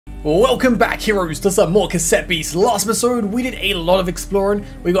Welcome back, heroes, to some more Cassette Beasts. Last episode, we did a lot of exploring.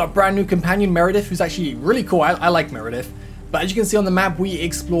 We got a brand new companion, Meredith, who's actually really cool. I like Meredith. But as you can see on the map, we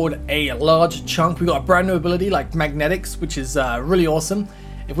explored a large chunk. We got a brand new ability like magnetics, which is really awesome.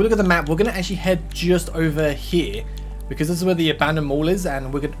 If we look at the map, we're going to actually head just over here, because this is where the abandoned mall is,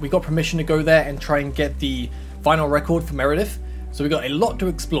 and we got permission to go there and try and get the final record for Meredith. So we got a lot to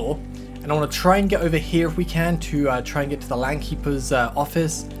explore, and I want to try and get over here if we can to try and get to the Landkeeper's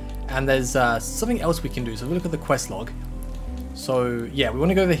office. And there's something else we can do. So we look at the quest log. So yeah, we want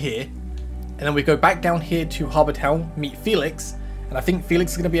to go over here, and then we go back down here to Harbour Town, meet Felix, and I think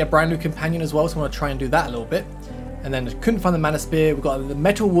Felix is going to be a brand new companion as well. So I want to try and do that a little bit. And then couldn't find the Mana Spear. We've got the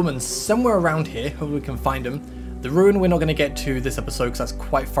Metal Woman somewhere around here. Hopefully we can find him. The Ruin we're not going to get to this episode because that's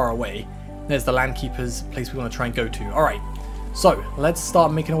quite far away. There's the Landkeeper's place we want to try and go to. All right, so let's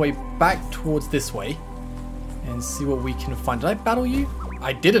start making our way back towards this way and see what we can find. Did I battle you?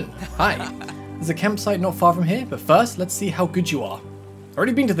 I didn't. Hi. There's a campsite not far from here, but first, let's see how good you are. I've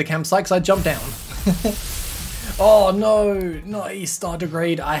already been to the campsite because I jumped down. Oh no, not a star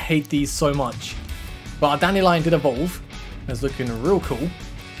degrade. I hate these so much. But our Dandelion did evolve. It's looking real cool.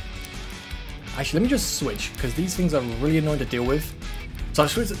 Actually, let me just switch, because these things are really annoying to deal with. So I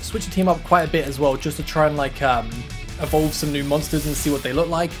switched the team up quite a bit as well, just to try and like evolve some new monsters and see what they look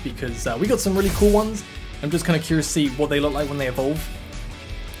like, because we got some really cool ones. I'm just kind of curious to see what they look like when they evolve.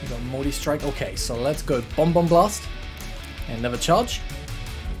 We got Moldy Strike. Okay, so let's go Bomb Blast and never charge.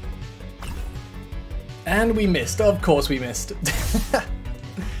 And we missed. Of course we missed.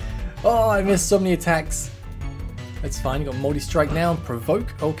 Oh, I missed so many attacks. That's fine. You got Moldy Strike now.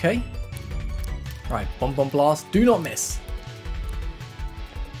 Provoke. Okay. Right, Bomb Blast. Do not miss.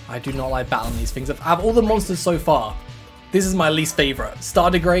 I do not like battling these things. Out of all the monsters so far, this is my least favorite.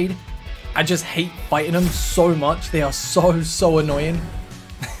 Star Degrade. I just hate fighting them so much. They are so annoying.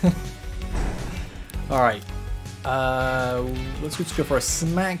 Alright, let's just go for a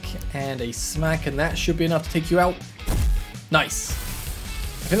smack and a smack, and that should be enough to take you out. Nice.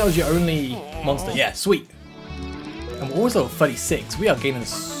 I think that was your only monster. Yeah, sweet. And we're always level 36. We are gaining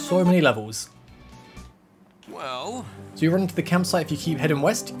so many levels. Well, so you run into the campsite if you keep heading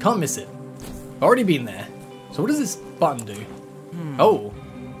west. You can't miss it. Already been there. So what does this button do? Oh,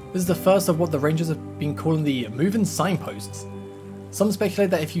 this is the first of what the Rangers have been calling the moving signposts. Some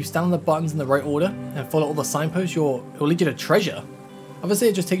speculate that if you stand on the buttons in the right order and follow all the signposts, it'll lead you to treasure. Obviously,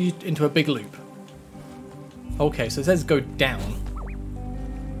 it just takes you into a big loop. Okay, so it says go down.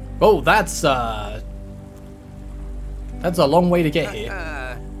 Oh, that's a long way to get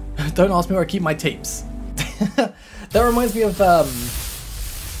here. Don't ask me where I keep my tapes. That reminds me of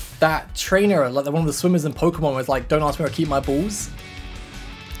that trainer, like one of the swimmers in Pokemon, was like, don't ask me where I keep my balls.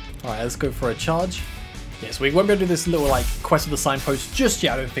 All right, let's go for a charge. Yes, we won't be able to do this little like quest of the signpost just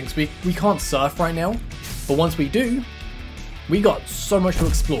yet, I don't think. So we can't surf right now, but once we do, we got so much to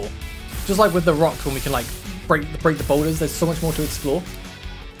explore. Just like with the rocks, when we can like break the boulders, there's so much more to explore.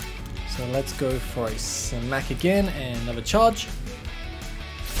 So let's go for a smack again and another charge.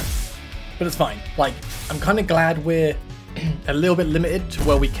 But it's fine. Like, I'm kind of glad we're a little bit limited to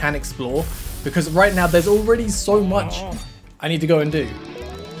where we can explore, because right now there's already so much I need to go and do.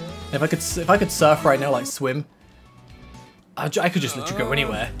 If I could surf right now, like swim, I could just literally go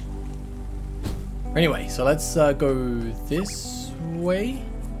anywhere. Anyway, so let's go this way.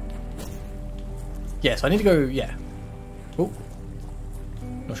 Yeah, so I need to go, yeah. Oh,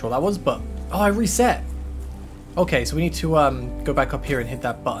 not sure what that was, but, oh, I reset. Okay, so we need to go back up here and hit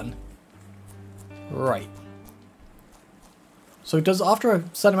that button. Right. So after a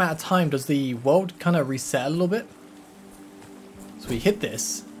certain amount of time, does the world kind of reset a little bit? So we hit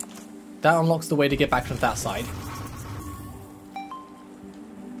this. That unlocks the way to get back from that side.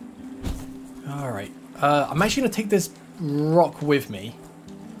 Alright. I'm actually going to take this rock with me,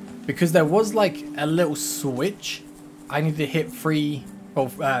 because there was like a little switch. I needed to hit three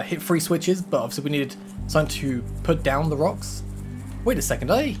switches, but obviously we needed something to put down the rocks. Wait a second,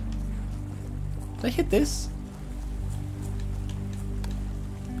 did I hit this?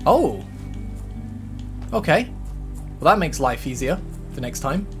 Oh. Okay. Well, that makes life easier for next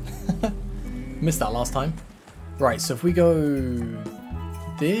time. Missed that last time. Right, so if we go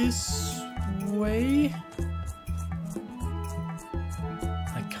this way,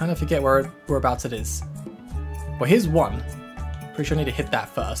 I kind of forget whereabouts it is. Well, here's one. Pretty sure I need to hit that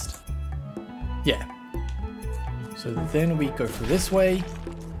first. Yeah. So then we go through this way.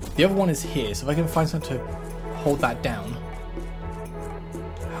 The other one is here, so if I can find something to hold that down.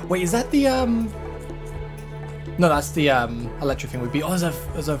 Wait, is that the No, that's the electric thing would be. Oh,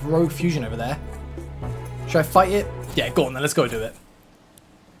 there's a rogue fusion over there. Should I fight it? Yeah, go on then, let's go do it.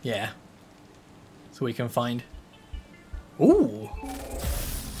 Yeah. So we can find... Ooh!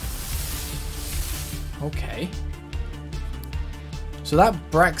 Okay. So that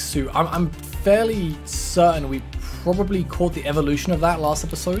Brack suit, I'm fairly certain we probably caught the evolution of that last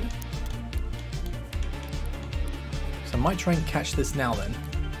episode. So I might try and catch this now then.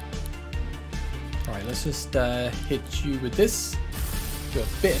 Alright, let's just hit you with this. Do a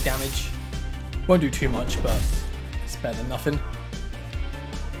bit of damage. Won't do too much, but it's better than nothing.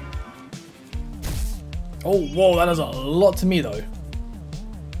 Oh, whoa, that does a lot to me though.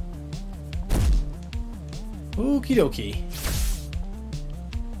 Okie dokie.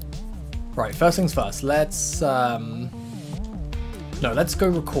 Right, first things first, let's let's go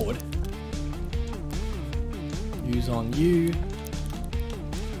record. Use on you.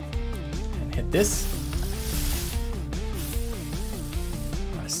 And hit this.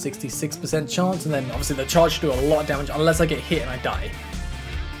 66% chance, and then obviously the charge should do a lot of damage unless I get hit and I die.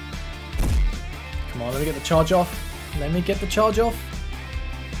 Come on, let me get the charge off. Let me get the charge off.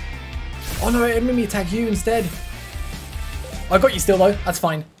 Oh no, it made me attack you instead. I got you still though, that's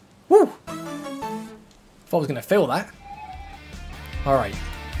fine. Woo! Thought I was gonna fail that. Alright.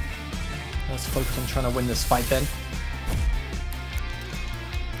 Let's focus on trying to win this fight then.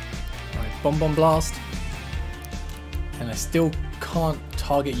 Alright, Bomb Blast. And I still can't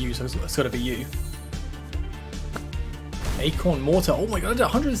target you, so it's gotta be you. Acorn Mortar. Oh my god, I did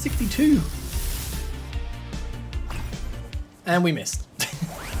 162! And we missed.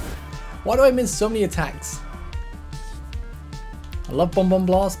 Why do I miss so many attacks? I love Bomb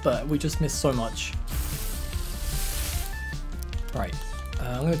Blast, but we just missed so much. Right,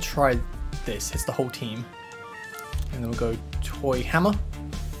 I'm gonna try this. Hits the whole team. And then we'll go Toy Hammer.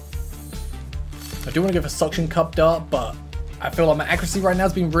 I do want to go for Suction Cup Dart, but I feel like my accuracy right now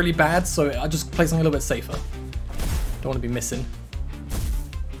has been really bad, so I just play something a little bit safer. Don't want to be missing.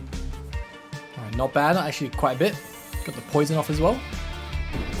 Alright, not bad, actually quite a bit. Got the poison off as well.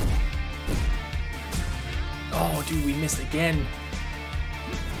 Oh, dude, we missed again.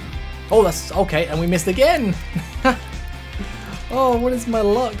 Oh, that's okay, and we missed again. Oh, what is my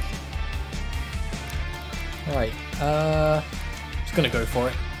luck? Alright, just gonna go for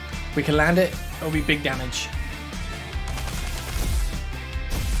it. If we can land it, it'll be big damage.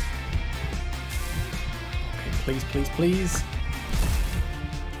 Okay, please, please, please.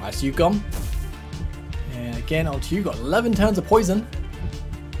 Alright, so you've gone. And again, onto you. Got 11 turns of poison.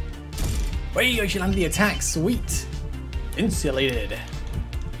 Wait, you actually landed the attack. Sweet. Insulated.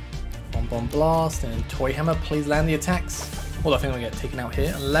 Bomb Blast and Toy Hammer. Please land the attacks. Although I think I'm going to get taken out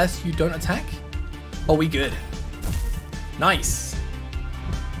here. Unless you don't attack. Oh, we good. Nice.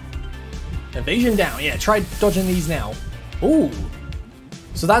 Evasion down. Yeah, try dodging these now. Ooh.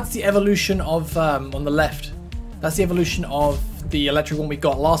 So that's the evolution of, on the left. That's the evolution of the electric one we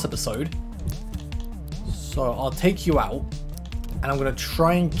got last episode. So I'll take you out. And I'm going to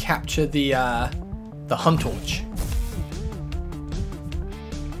try and capture the Hunt Torch.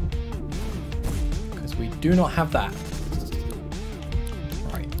 Because we do not have that.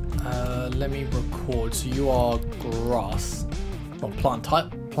 Right. Let me record. So you are grass. Well, plant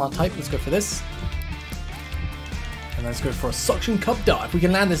type. Plant type. Let's go for this. And let's go for a Suction Cup Dart. If we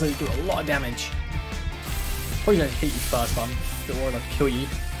can land this, it'll do a lot of damage. Probably going to hit you first, but I'm a bit worried I'll kill you.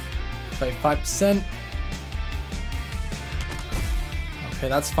 35%. Okay,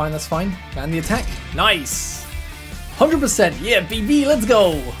 that's fine, that's fine. Land the attack. Nice! 100%! Yeah, BB, let's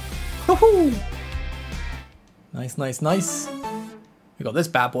go! Woohoo! Nice, nice, nice. We got this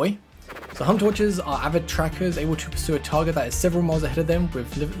bad boy. So Hunt Torches are avid trackers able to pursue a target that is several miles ahead of them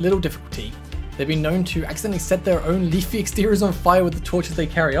with little difficulty. They've been known to accidentally set their own leafy exteriors on fire with the torches they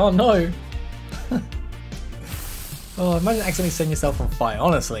carry. Oh no! Oh, imagine accidentally setting yourself on fire,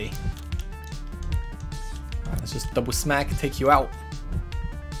 honestly. Alright, let's just double smack and take you out.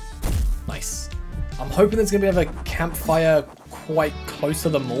 Nice. I'm hoping there's going to be a campfire quite close to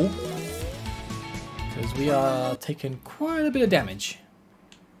the mall. Because we are taking quite a bit of damage.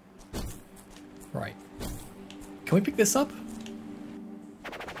 Right. Can we pick this up?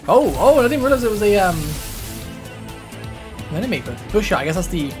 Oh, I didn't realize it was a an enemy, but Busher, I guess that's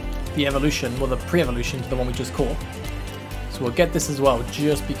the evolution, well the pre-evolution to the one we just caught. So we'll get this as well,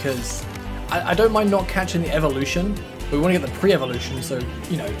 just because I don't mind not catching the evolution, but we want to get the pre-evolution, so,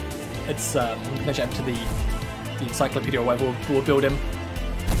 you know, it's, we can actually add to the encyclopedia or whatever, we'll build him.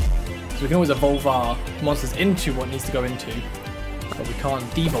 So we can always evolve our monsters into what it needs to go into, but we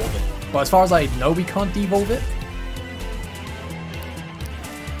can't devolve it. Well, as far as I know, we can't devolve it.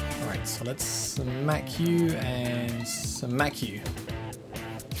 Alright, so let's smack you and smack you.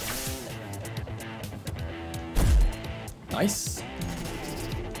 Nice.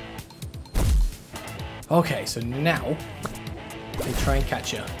 Okay, so now they try and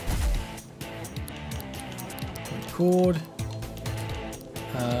catch you. Record.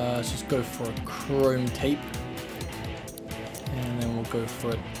 Let's just go for a chrome tape. And then we'll go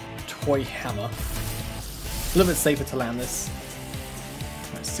for a toy hammer. A little bit safer to land this.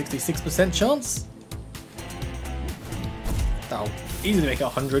 66% chance. That'll easily make it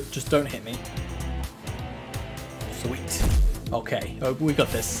 100, just don't hit me. Sweet. Okay, oh, we got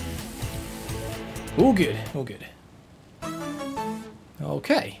this. All good, all good.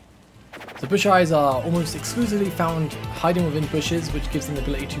 Okay. The bush eyes are almost exclusively found hiding within bushes, which gives them the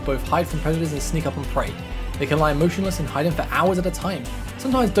ability to both hide from predators and sneak up on prey. They can lie motionless and hiding for hours at a time,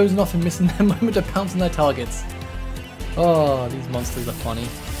 sometimes dozing off and missing their moment to pounce on their targets. Oh, these monsters are funny.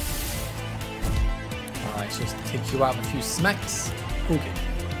 Alright, so just take you out with a few smacks. All good.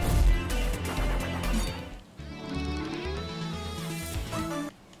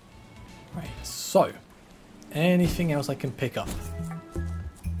 Right, so anything else I can pick up?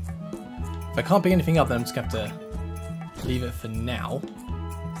 If I can't pick anything up, then I'm just going to have to leave it for now.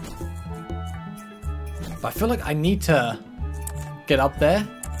 But I feel like I need to get up there.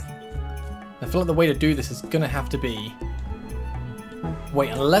 I feel like the way to do this is going to have to be... Wait,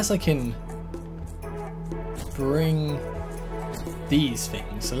 unless I can bring these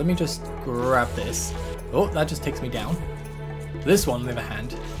things. So let me just grab this. Oh, that just takes me down. This one, on the other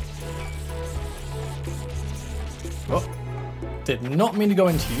hand. Oh, did not mean to go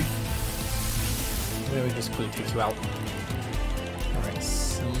into you. Maybe we just quickly take you out. Alright,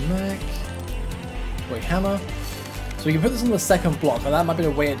 smack. Wait, hammer. So we can put this on the second block, but that might be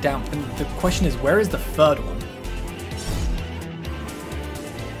to weigh it down. But the question is, where is the third one?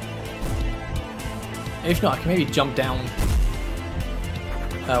 If not, I can maybe jump down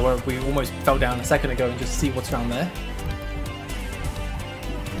where we almost fell down a second ago and just see what's around there.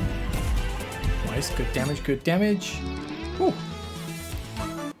 Nice, good damage, good damage. Whew.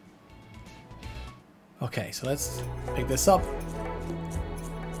 Okay, so let's pick this up.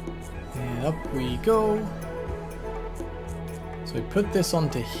 And up we go. So we put this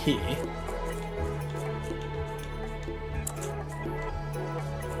onto here.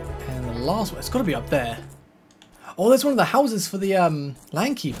 And the last one, it's got to be up there. Oh, there's one of the houses for the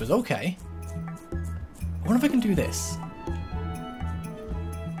land keepers. Okay. I wonder if I can do this.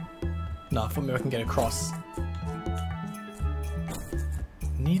 No, I thought maybe I can get across.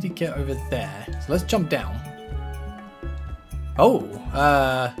 Need to get over there. So let's jump down. Oh,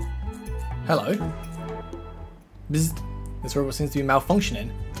 hello. This robot seems to be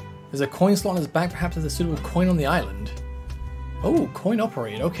malfunctioning. There's a coin slot on his back, perhaps there's a suitable coin on the island. Oh, coin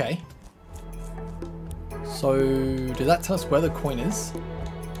operated, okay. So, does that tell us where the coin is?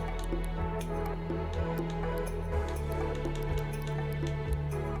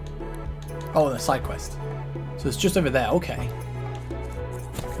 Oh, the side quest. So it's just over there, okay.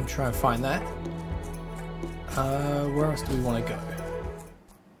 Can try and find that. Where else do we want to go?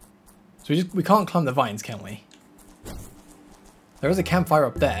 So we can't climb the vines, can we? There is a campfire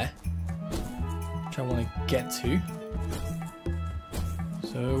up there, which I want to get to.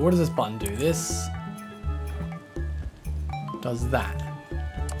 So what does this button do? This does that.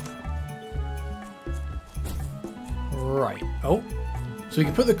 Right. Oh, so we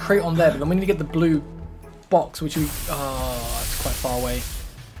can put the crate on there, but then we need to get the blue box, which we... Oh, that's quite far away.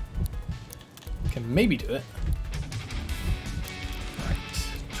 Can maybe do it. Right.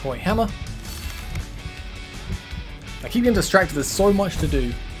 Toy hammer. I keep getting distracted. There's so much to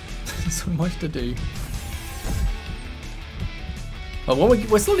do. So much to do. But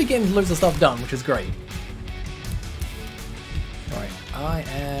we're slowly getting loads of stuff done, which is great. Right. I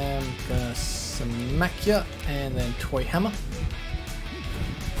am gonna smack you and then toy hammer.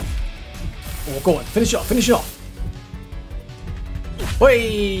 Oh, go on. Finish it off. Finish it off.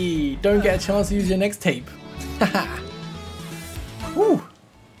 Wait! Don't get a chance to use your next tape. Haha. Woo!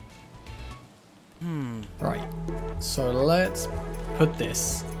 Right. So let's put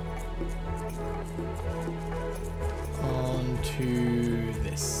this onto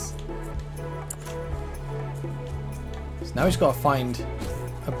this. So now we just gotta find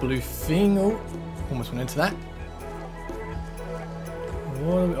a blue thing. Oh, almost went into that.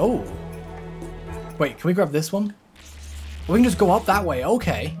 Oh. Wait, can we grab this one? We can just go up that way,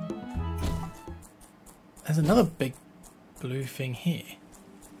 okay. There's another big blue thing here.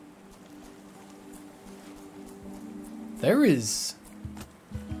 There is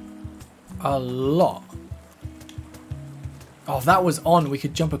a lot. Oh, if that was on, we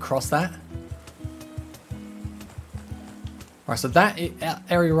could jump across that. Alright, so that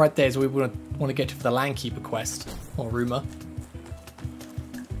area right there is where we want to get to for the Landkeeper quest, or rumor.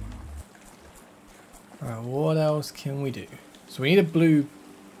 Alright, what else can we do? So we need a blue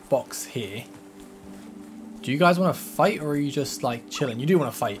box here. Do you guys want to fight, or are you just like chilling? You do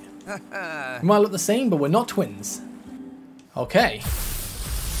want to fight. We might look the same, but we're not twins. Okay.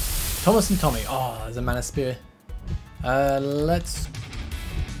 Thomas and Tommy. Oh, there's a mana spear. Let's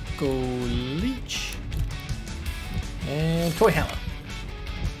go leech. And toy hammer.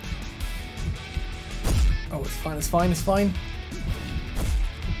 Oh, it's fine, it's fine, it's fine.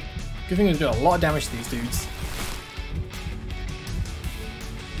 Good thing we're doing a lot of damage to these dudes.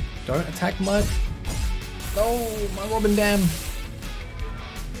 Don't attack mud. Oh, my Robin Dam.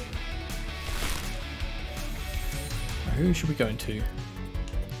 Who should we go into?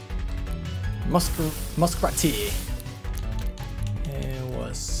 Muskratier. And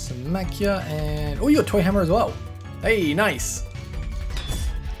was Samakia and oh, you got toy hammer as well. Hey, nice.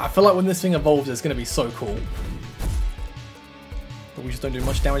 I feel like when this thing evolves, it's going to be so cool. But we just don't do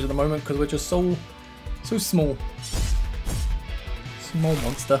much damage at the moment because we're just so small. Small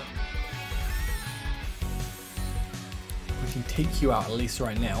monster. We can take you out at least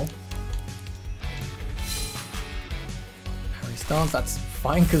right now. Parry stance, that's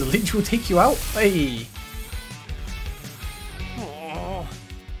fine because Leech will take you out. Hey.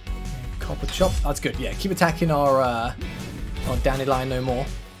 Copper chop, that's good. Yeah, keep attacking our dandelion no more.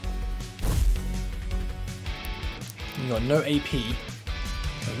 You got no AP,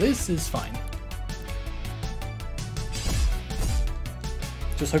 so this is fine.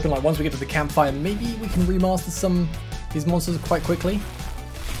 Just hoping like once we get to the campfire, maybe we can remaster some of these monsters quite quickly.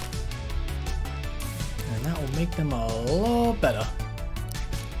 And that will make them a lot better.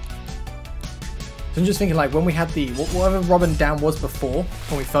 So I'm just thinking like when we had the, whatever Robin Dam was before,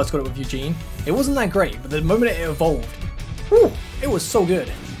 when we first got it with Eugene, it wasn't that great, but the moment it evolved, whew, it was so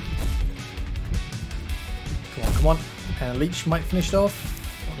good. Come on, come on. And Leech might finish it off,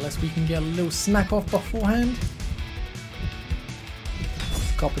 unless we can get a little smack off beforehand.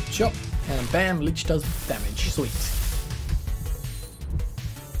 Copper chop, and bam, Leech does damage. Sweet.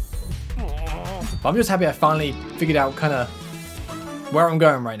 But I'm just happy I finally figured out kind of where I'm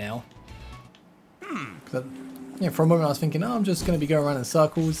going right now. Cause yeah, for a moment I was thinking, oh, I'm just going to be going around in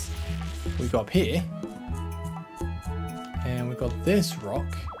circles. We go up here, and we've got this rock.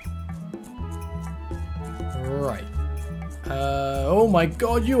 Right. Oh my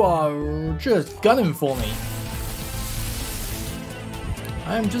god, you are just gunning for me.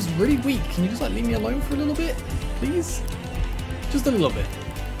 I am just really weak. Can you just like leave me alone for a little bit, please? Just a little bit.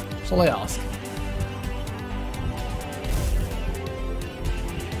 That's all I ask.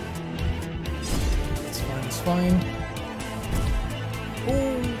 It's fine, it's fine.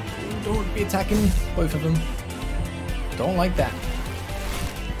 Oh, don't be attacking both of them. Don't like that.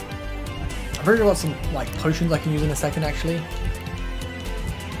 I've already got some like potions I can use in a second actually.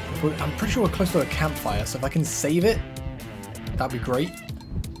 I'm pretty sure we're close to a campfire, so if I can save it, that'd be great.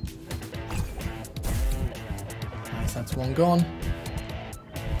 Nice, that's one gone.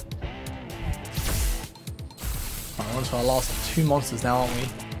 We're on to our last two monsters now, aren't we?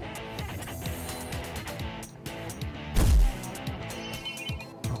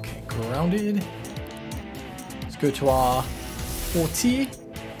 Okay, grounded. Let's go to our 40.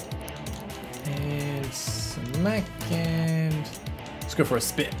 And smack, and let's go for a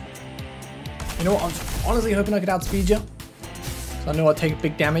spit. You know what, I'm honestly hoping I could outspeed you. So I know I'd take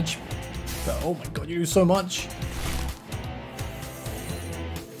big damage. But oh my god, you do so much.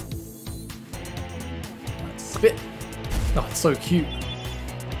 Spit. Oh, it's so cute.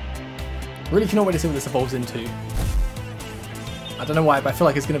 Really cannot wait to see what this evolves into. I don't know why, but I feel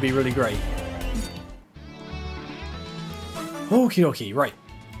like it's going to be really great. Okie dokie, right.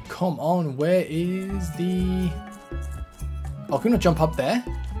 Come on, where is the... Oh, can we not jump up there?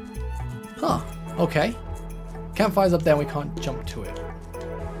 Huh, okay. Campfire's up there and we can't jump to it.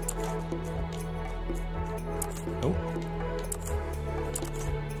 Oh.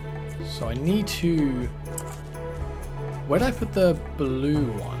 So I need to... Where did I put the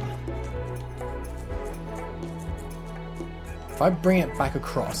blue one? If I bring it back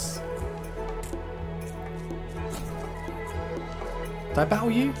across... Did I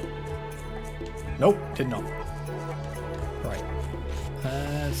battle you? Nope, did not. Right.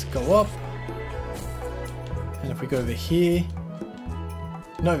 Let's go up. And if we go over here...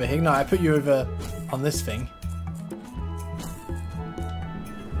 Not over here. No, I put you over on this thing.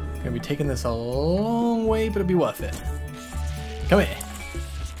 Gonna be taking this a long way, but it'll be worth it. Come here.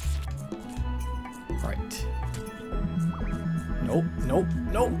 Right. Nope, nope,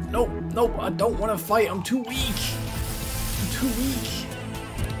 nope, nope, nope. I don't want to fight. I'm too weak. I'm too weak.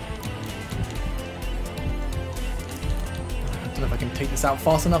 if I can take this out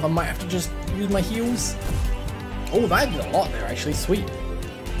fast enough. I might have to just use my heals. Oh, that did a lot there, actually. Sweet.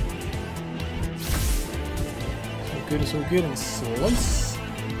 It's all good, it's all good. And slice.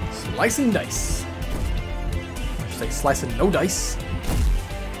 Slice and dice. I should say slice and no dice.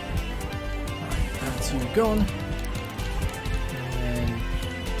 Alright, that's you gone. And then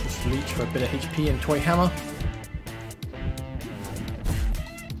just leech for a bit of HP and toy hammer.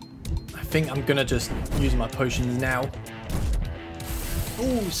 I think I'm gonna just use my potions now.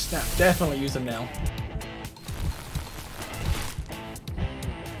 Oh snap, definitely use them now.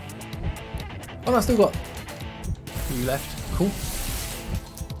 Oh no, I still got you left. Cool.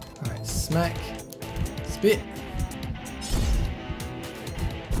 Alright, smack. Spit.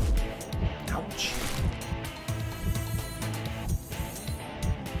 Ouch.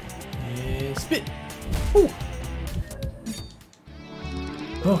 Yeah, spit. Ooh.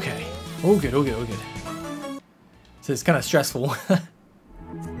 Okay. All good, all good, all good. So it's kind of stressful.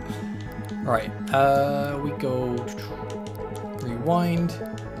 Alright, we go rewind.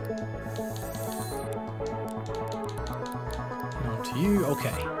 On to you, okay.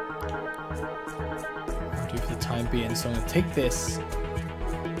 I'll do for the time being, so I'm going to take this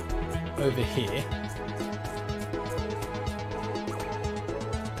over here.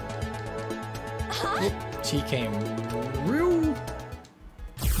 Oop, she came real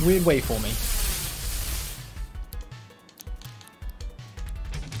weird way for me.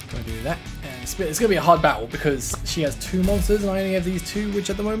 Gonna do that and spit. It's gonna be a hard battle because she has 2 monsters and I only have these 2, which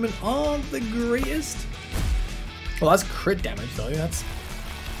at the moment aren't the greatest. Well, that's crit damage though. That's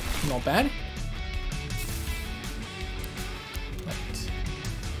not bad. Right.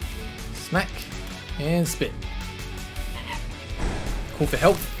 Smack and spit. Call for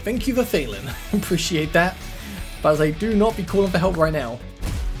help. Thank you for failing. Appreciate that. But as I do not be calling for help right now.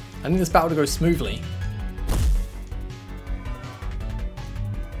 I need this battle to go smoothly.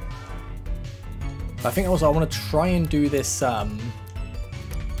 I think also I want to try and do this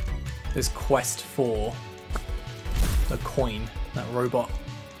this quest for the coin, that robot.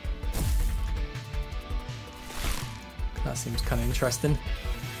 That seems kind of interesting.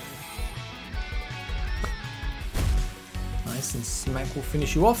 Nice, and smack will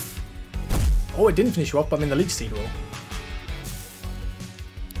finish you off. Oh, it didn't finish you off, but I'm in the leech seed roll.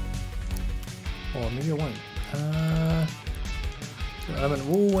 Or maybe I won't. Element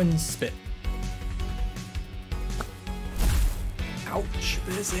wall and spit. Ouch,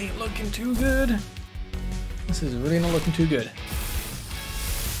 this ain't looking too good. This is really not looking too good.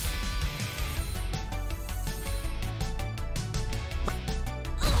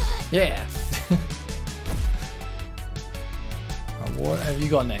 Yeah. What have you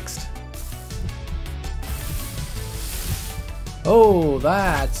got next? Oh,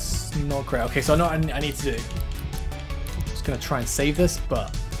 that's not great. Okay, so I know what I need to do. I'm just gonna try and save this,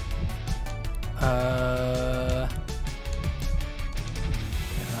 but that'll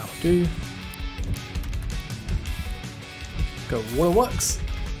do. Go waterworks.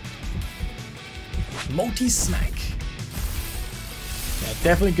 Multi-smack. Yeah,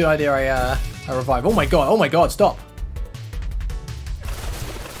 definitely good idea I revive. Oh my god, stop.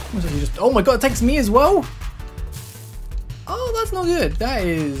 Oh my god, it takes me as well? Oh, that's not good. That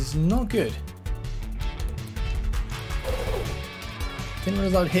is not good. Didn't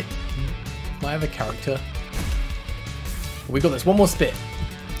realize I would hit my other character. We got this. One more spit.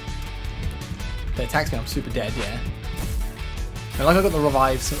 If it attacks me, I'm super dead, yeah. I like I got the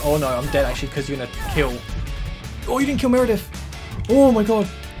revive, so oh no, I'm dead actually because you're gonna kill. Oh, you didn't kill Meredith. Oh my god,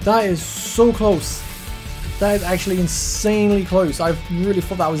 that is so close. That is actually insanely close. I really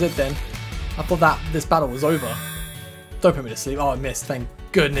thought that was it then. I thought that this battle was over. Don't put me to sleep. Oh, I missed. Thank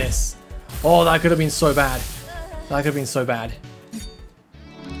goodness. Oh, that could have been so bad. That could have been so bad.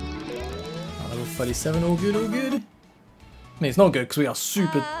 Oh, level 37, all good, all good. I mean, it's not good because we are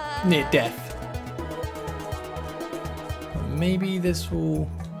super near death. Maybe this will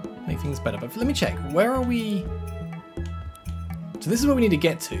make things better. But let me check. Where are we? So this is where we need to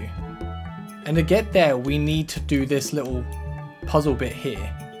get to. And to get there, we need to do this little puzzle bit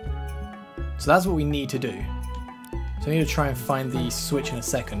here. So that's what we need to do. So I need to try and find the switch in a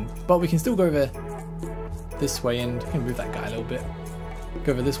second. But we can still go over this way and we can move that guy a little bit.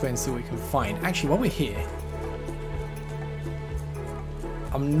 Go over this way and see what we can find. Actually, while we're here,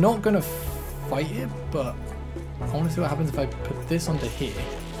 I'm not going to fight it, but I want to see what happens if I put this onto here.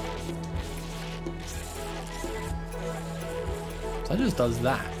 So that just does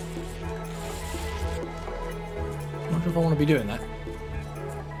that. I'm not sure if I want to be doing that.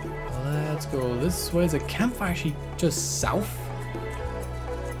 Let's go this way. Is a campfire actually just south?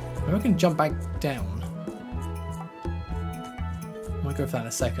 Maybe I can jump back down. go for that in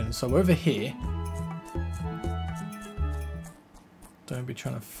a second. So over here. Don't be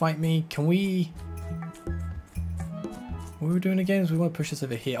trying to fight me. Can we... What are we doing again? We want to push this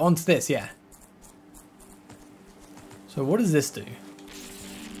over here. Onto this, yeah. So what does this do?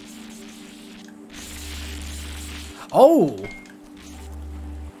 Oh!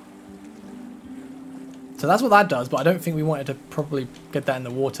 So that's what that does, but I don't think we wanted to probably get that in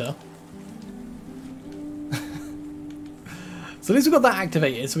the water. So at least we've got that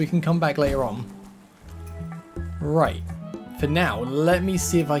activated, so we can come back later on. Right. For now, let me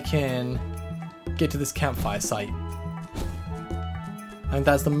see if I can get to this campfire site. I think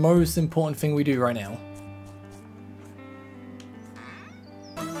that's the most important thing we do right now.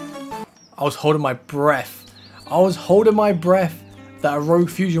 I was holding my breath. I was holding my breath that a rogue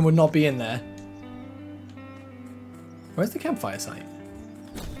fusion would not be in there. Where's the campfire site?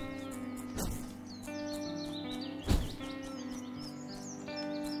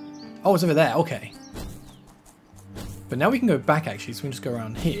 Oh, it's over there. Okay. But now we can go back actually, so we can just go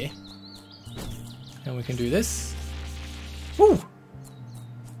around here. And we can do this. Woo!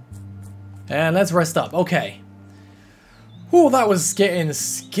 And let's rest up. Okay. Oh, that was getting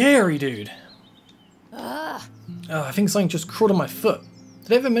scary, dude. Oh, I think something just crawled on my foot.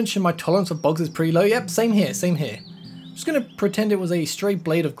 Did I ever mention my tolerance for bugs is pretty low? Yep, same here, same here. I'm just going to pretend it was a stray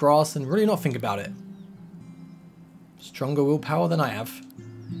blade of grass and really not think about it. Stronger willpower than I have.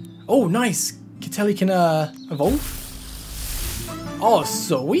 Oh, nice! Catelli can evolve? Oh,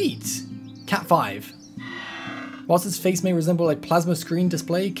 sweet! Cat 5. Whilst its face may resemble a plasma screen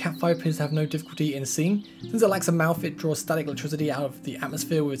display, Cat 5 appears to have no difficulty in seeing. Since it lacks a mouth, it draws static electricity out of the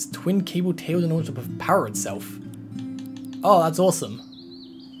atmosphere with its twin cable tails in order to power itself. Oh, that's awesome.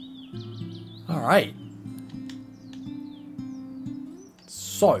 Alright.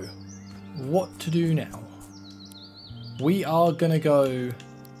 So, what to do now? We are gonna go...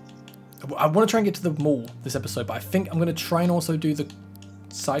 I want to try and get to the mall this episode, but I think I'm going to try and also do the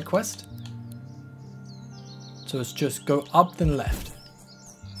side quest. So it's just go up then left.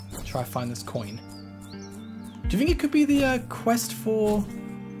 Try to find this coin. Do you think it could be the quest for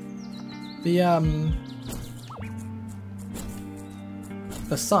the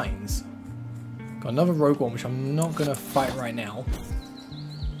signs? Got another rogue one, which I'm not going to fight right now.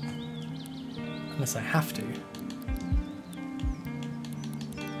 Unless I have to.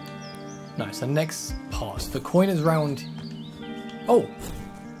 Nice, the next part. The coin is round... Oh!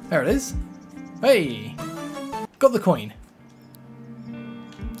 There it is. Hey! Got the coin.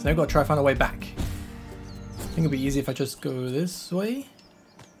 So now I've got to try to find a way back. I think it'll be easy if I just go this way.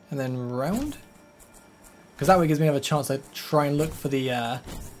 And then round. Because that way gives me another chance to try and look for the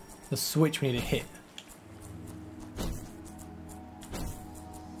switch we need to hit.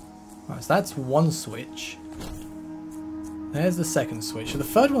 Alright, so that's one switch. There's the second switch. So the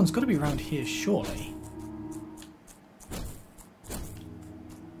third one's got to be around here, surely.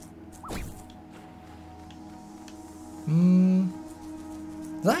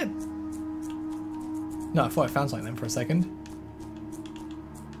 Is that... No, I thought I found something then for a second.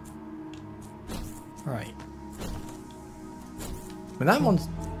 Alright. But that one's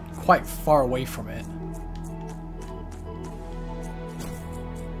quite far away from it.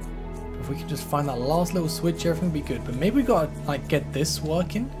 If we can just find that last little switch, everything would be good. But maybe we gotta like get this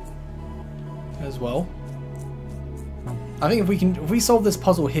working as well. I think if we solve this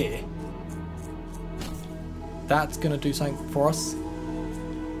puzzle here, that's gonna do something for us.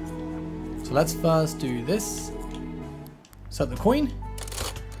 So let's first do this. Set the coin.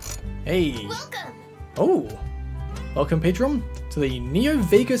 Hey. Welcome. Oh. Welcome, patron, to the Neo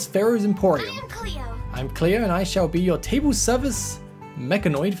Vegas Pharaoh's Emporium. I am CLEE-O. I'm CLEE-O and I shall be your table service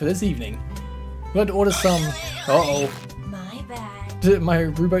mechanoid for this evening. We're going to order some... Uh-oh. My bad. My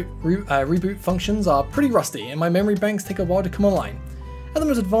reboot functions are pretty rusty and my memory banks take a while to come online. I have the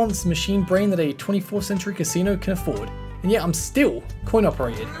most advanced machine brain that a 24th century casino can afford, and yet I'm still coin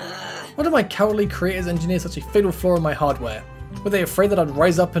operated. Why did my cowardly creators engineer such a fatal flaw in my hardware? Were they afraid that I'd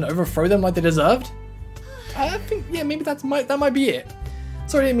rise up and overthrow them like they deserved? I think, yeah, maybe that might be it.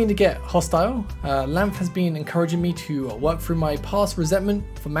 Sorry, I didn't mean to get hostile. Lamp has been encouraging me to work through my past resentment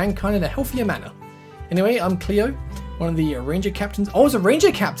for mankind in a healthier manner. Anyway, I'm CLEE-O, one of the ranger captains. Oh, it's a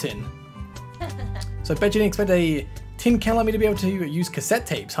ranger captain! So I bet you didn't expect a tin can like me to be able to use cassette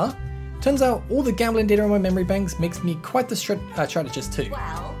tapes, huh? Turns out all the gambling data on my memory banks makes me quite the strategist too.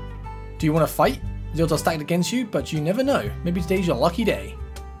 Well. Do you want to fight? The odds are stacked against you, but you never know. Maybe today's your lucky day.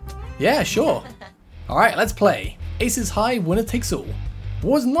 Yeah, sure. Alright, let's play. Aces high, winner takes all.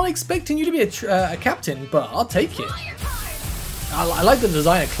 Was not expecting you to be a captain, but I'll take it. I like the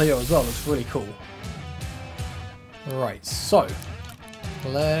design of CLEE-O as well, looks really cool. Right, so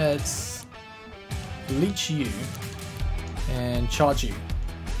Let's leech you and charge you.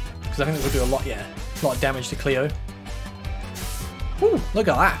 Because I think it will do a lot, yeah. A lot of damage to CLEE-O. Ooh, look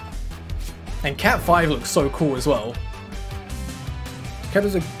at that. And Cat 5 looks so cool as well.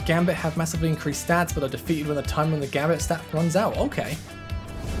 Characters with Gambit have massively increased stats, but are defeated when the time when the Gambit stat runs out. Okay.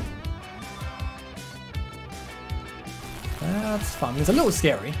 That's fun. It's a little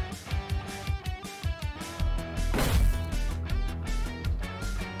scary.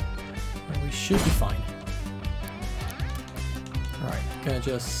 We should be fine. Alright, gonna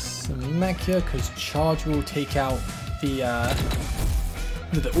just smack you, because charge will take out the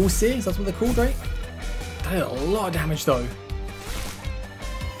All-Seers, that's what they're called, right? That did a lot of damage though.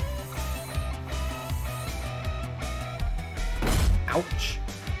 Ouch.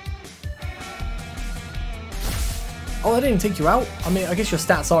 Oh, that didn't take you out? I mean, I guess your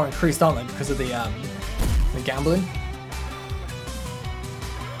stats are increased, aren't they, because of the gambling?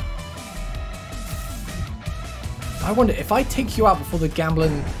 I wonder, if I take you out before the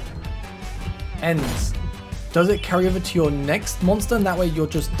gambling ends, does it carry over to your next monster and that way you'll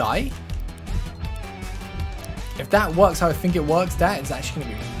just die? If that works how I think it works, that is actually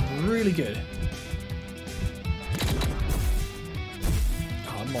going to be really good.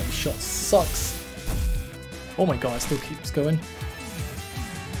 Oh, multi-shot sucks. Oh my god, it still keeps going.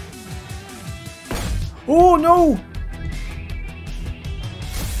 Oh no!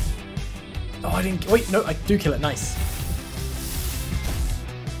 Oh, I didn't. Wait, no, I do kill it. Nice.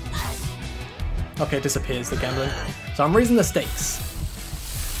 Okay, it disappears, the gambling. So I'm raising the stakes.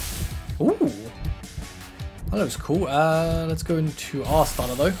 Ooh. That looks cool. Let's go into our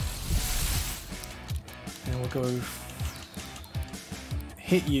starter though. And we'll go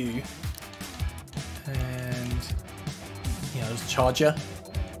hit you. And yeah, just charge you.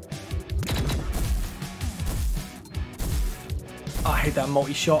 Oh, I hate that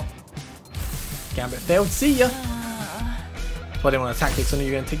multi-shot. Gambit failed. See ya. So I didn't want to attack it, so I knew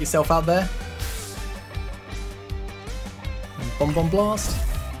you were going to take yourself out there. And bomb bomb blast.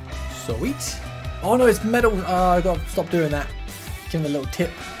 Sweet. Oh no, it's metal. I got to stop doing that. Give him a little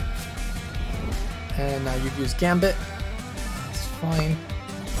tip. And now you've used Gambit. That's fine.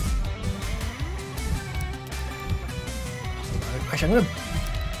 Actually, I'm going to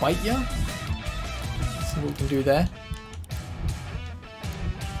bite you. See what we can do there.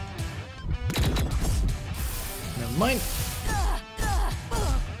 Never mind.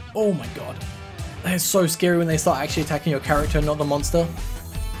 Oh my god. That is so scary when they start actually attacking your character, not the monster.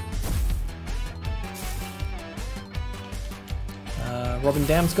 Robin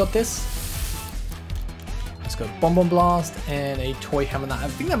Dam's got this. Let's go Bomb Bomb Blast and a Toy Hammer. That I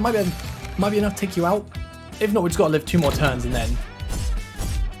think that might be enough to take you out. If not, we've just got to live 2 more turns and then.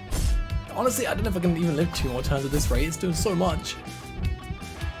 Honestly, I don't know if I can even live 2 more turns at this rate. It's doing so much.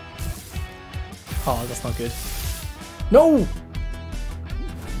 Oh, that's not good. No!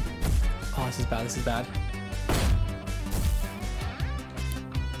 Oh, this is bad. This is bad.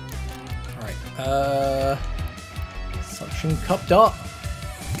 Alright. Suction Cup Dart.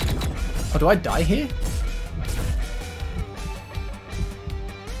 Oh, do I die here?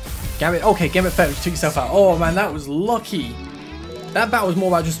 Gambit. Okay, Gambit failed. You took yourself out. Oh man, that was lucky. That battle was more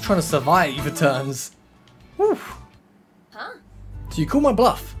about just trying to survive for turns. Whew. Huh? So you call my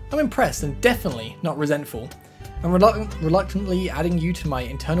bluff. I'm impressed and definitely not resentful. I'm reluctantly adding you to my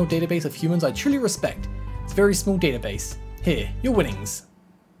internal database of humans I truly respect. It's a very small database. Here, your winnings.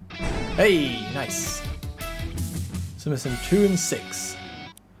 Hey, nice. So missing 2 and 6.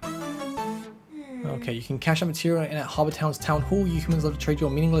 Okay, you can cash out material in at Harbour Town's Town Hall. You humans love to trade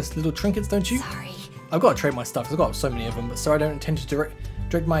your meaningless little trinkets, don't you? Sorry. I've got to trade my stuff. I've got so many of them, but sorry I don't intend to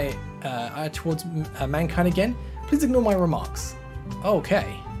direct my eye towards mankind again. Please ignore my remarks.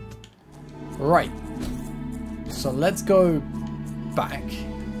 Okay. Right. So let's go back.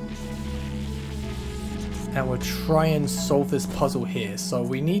 And we'll try and solve this puzzle here. So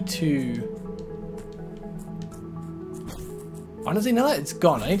we need to... Honestly, now that it's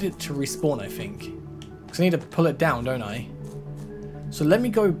gone, I need it to respawn, I think. Because I need to pull it down, don't I? So let me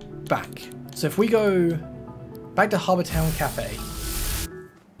go back. So if we go back to Harbour Town Cafe.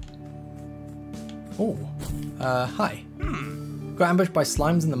 Oh, hi. Got ambushed by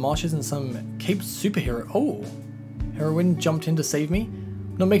slimes in the marshes and some caped superhero. Oh, heroine jumped in to save me.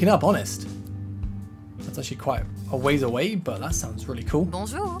 Not making up, honest. That's actually quite a ways away, but that sounds really cool.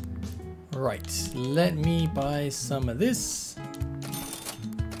 Bonjour. Right, let me buy some of this.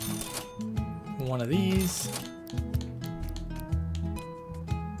 One of these.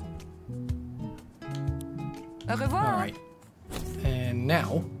 Au revoir. Alright. And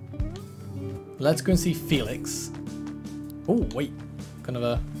now, let's go and see Felix. Oh, wait. kind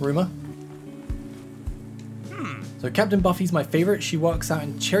of a rumor. So Captain Buffy's my favorite. She works out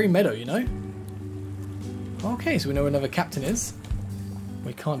in Cherry Meadow, you know? Okay, so we know where another captain is.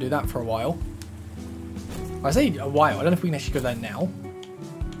 We can't do that for a while. I say a while, I don't know if we can actually go there now.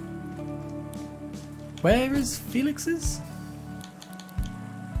 Where is Felix's?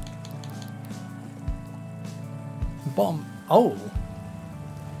 Bottom. Oh.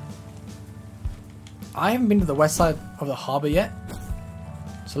 I haven't been to the west side of the harbour yet.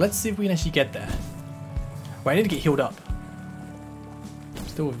 So let's see if we can actually get there. Wait, I need to get healed up. I'm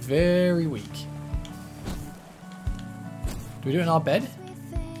still very weak. Do we do it in our bed?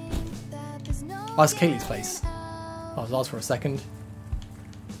 Oh, it's Kaylee's place. I was lost for a second.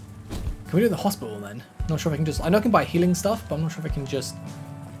 Can we do it in the hospital then? I'm not sure if I can just... I know I can buy healing stuff, but I'm not sure if I can just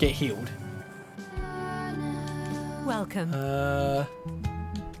get healed. Welcome.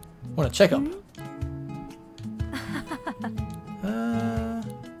 Want a checkup?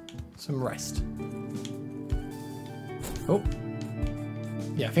 Some rest. Oh.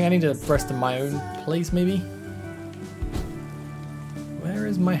 Yeah, I think I need to rest in my own place, maybe. Where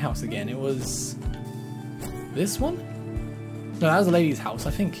is my house again? It was... this one? No, that was a lady's house,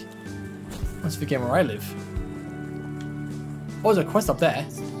 I think. I must forget where I live. Oh, there's a quest up there.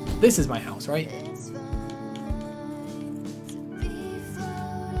 This is my house, right?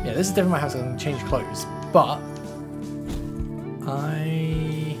 Yeah, this is definitely my house. I can change clothes, but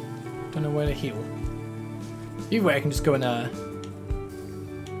I don't know where to heal. Either way, I can just go and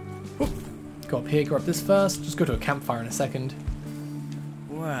go up here, grab this first. Just go to a campfire in a second.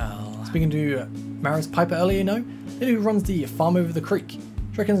 Well, Speaking to Maris Piper earlier, you know, the lady who runs the farm over the creek.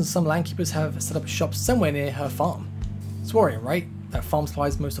 She reckons some landkeepers have set up a shop somewhere near her farm. It's worrying, right? That farm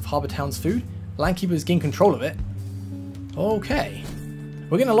supplies most of Harbour Town's food. Landkeepers gain control of it. Okay.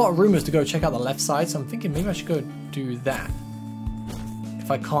 We're getting a lot of rumours to go check out the left side, so I'm thinking maybe I should go do that.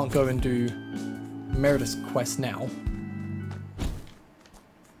 If I can't go and do Meredith's quest now.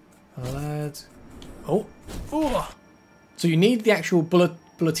 Let's... oh. Oh. So you need the actual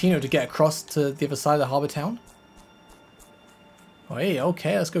Bulletino to get across to the other side of the harbour town? Oh, hey,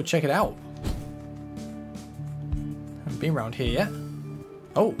 okay, let's go check it out. Haven't been around here yet.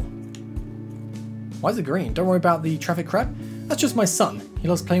 Oh. Why is it green? Don't worry about the traffic crab. That's just my son. He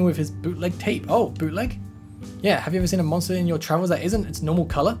loves playing with his bootleg tape. Oh, bootleg? Yeah, have you ever seen a monster in your travels that isn't its normal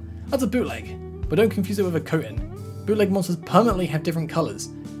colour? That's a bootleg. But don't confuse it with a coating. Bootleg monsters permanently have different colours,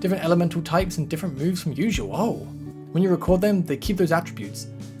 different elemental types, and different moves from usual. Oh. When you record them, they keep those attributes.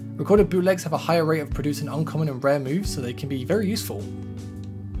 Recorded bootlegs have a higher rate of producing uncommon and rare moves, so they can be very useful.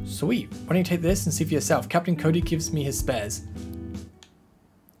 Sweet. Why don't you take this and see for yourself? Captain Cody gives me his spares.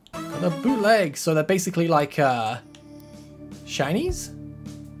 Got a bootleg, so they're basically like, shinies?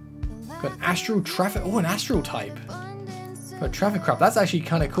 Got an astral traffic. Oh, an astral type. Got a traffic crab. That's actually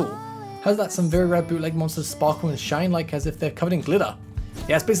kind of cool. How's that? Some very rare bootleg monsters sparkle and shine like as if they're covered in glitter.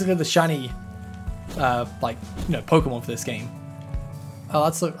 Yeah, it's basically the shiny, like, you know, Pokemon for this game. Oh,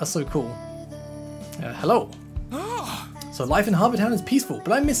 that's so cool. Hello. So life in Harbour Town is peaceful,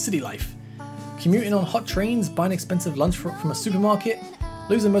 but I miss city life. Commuting on hot trains, buying expensive lunch from a supermarket,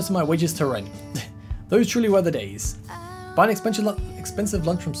 losing most of my wages to rent. Those truly were the days. Buying expensive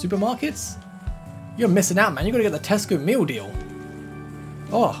lunch from supermarkets? You're missing out, man. You gotta get the Tesco meal deal.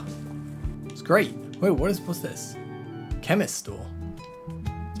 Oh, it's great. Wait, what's this? Chemist store.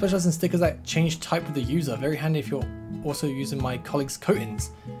 Specializes in stickers that change type with the user. Very handy if you're also using my colleague's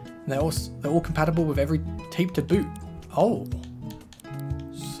coatings. And they're all compatible with every tape to boot. Oh,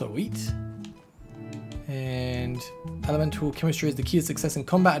 sweet. And elemental chemistry is the key to success in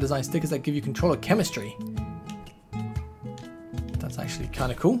combat. I design stickers that give you control of chemistry. That's actually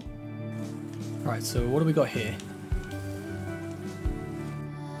kind of cool. Alright, so what do we got here?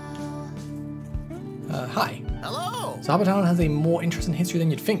 Hi. hello. So Harbour Town has a more interesting history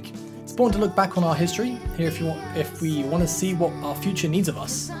than you'd think. It's important to look back on our history here if we want to see what our future needs of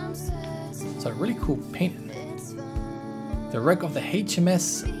us. It's a really cool painting. The wreck of the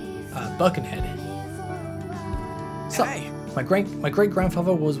HMS Birkenhead. So, Hey. my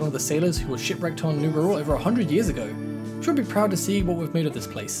great-grandfather was one of the sailors who was shipwrecked on Nugaror over 100 years ago. Sure be proud to see what we've made of this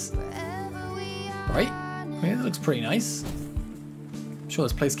place. Right? I mean, it looks pretty nice. I'm sure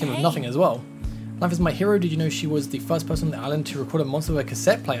this place came with nothing as well. Life is my hero. Did you know she was the first person on the island to record a monster with a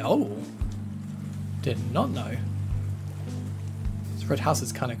cassette player? Oh, did not know. This red house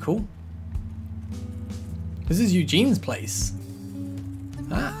is kind of cool. This is Eugene's place.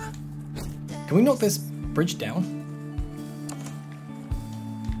 Ah. Can we knock this bridge down?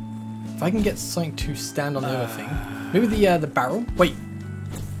 If I can get something to stand on the other thing. Maybe the barrel? Wait.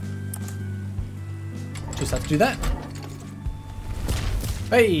 Just have to do that.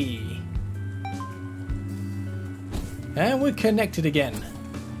 Hey! And we're connected again.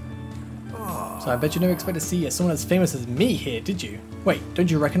 So I bet you never expect to see someone as famous as me here, did you? Wait,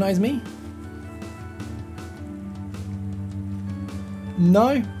 don't you recognize me?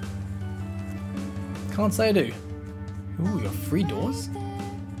 No? Can't say I do. Ooh, you got 3 doors?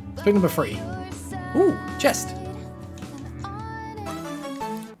 Let's pick number 3. Ooh, chest.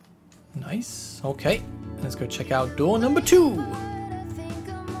 Nice. Okay. Let's go check out door number 2.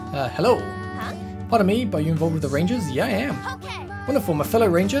 Hello. Huh? Pardon me, but are you involved with the Rangers? Yeah, I am. Okay. Wonderful, my fellow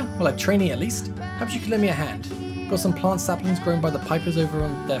ranger. Well, a trainee at least. Perhaps you could lend me a hand. Got some plant saplings grown by the Pipers over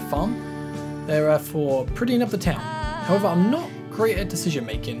on their farm. They're for prettying up the town. However, I'm not great at decision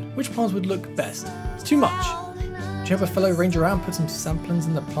making. Which plants would look best? It's too much. Do you have a fellow ranger around? Put some saplings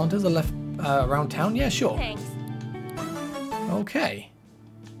in the planters I left around town? Yeah, sure. Thanks. Okay.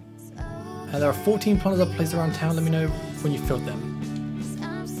 There are 14 planters I've placed around town. Let me know when you filled them.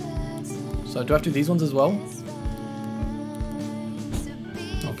 So do I have to do these ones as well?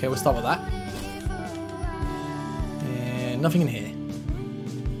 Okay, we'll start with that. And nothing in here.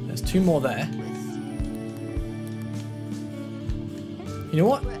 There's 2 more there. You know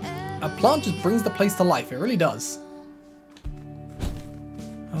what? A plant just brings the place to life. It really does.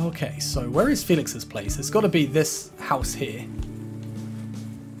 Okay, so where is Felix's place? It's got to be this house here.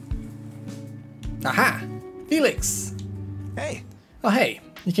 Aha! Felix! Hey. Oh, hey.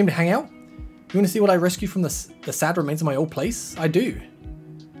 You came to hang out? You want to see what I rescued from the sad remains of my old place? I do.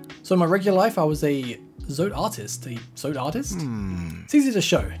 So in my regular life, I was a Zote artist. A Zote artist? It's easy to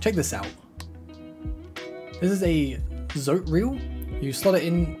show. Check this out. This is a Zote reel. You slot it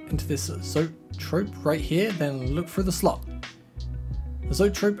into this Zote trope right here, then look through the slot. The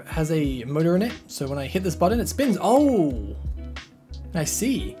Zote trope has a motor in it, so when I hit this button, it spins. Oh! I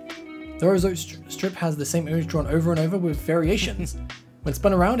see. The Zote strip has the same image drawn over and over with variations. When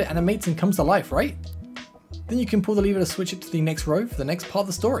spun around, it animates and comes to life, right? Then you can pull the lever to switch it to the next row for the next part of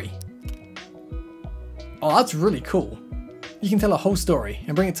the story. Oh, that's really cool. You can tell a whole story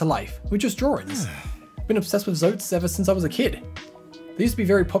and bring it to life with just drawings. Been obsessed with Zotes ever since I was a kid. They used to be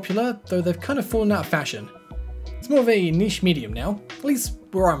very popular, though they've kind of fallen out of fashion. It's more of a niche medium now, at least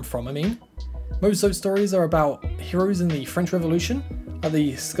where I'm from, I mean. Most Zote stories are about heroes in the French Revolution, like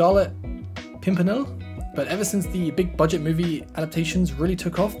the Scarlet Pimpernel, but ever since the big budget movie adaptations really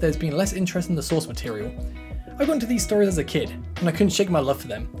took off, there's been less interest in the source material. I got into these stories as a kid, and I couldn't shake my love for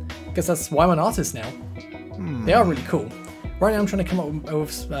them. Guess that's why I'm an artist now. They are really cool. Right now I'm trying to come up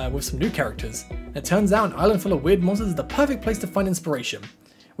with some new characters. And it turns out an island full of weird monsters is the perfect place to find inspiration.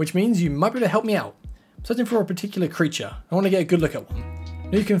 Which means you might be able to help me out. I'm searching for a particular creature. I want to get a good look at one.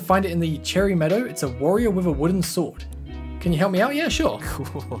 Now you can find it in the Cherry Meadow. It's a warrior with a wooden sword. Can you help me out? Yeah, sure.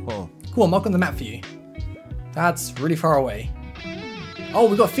 Cool. Cool, I'll mark on the map for you. That's really far away. Oh,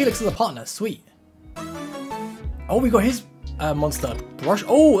 we got Felix as a partner. Sweet. Oh, we got his monster. Brush.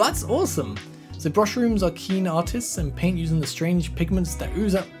 Oh, that's awesome. So brushrooms are keen artists and paint using the strange pigments that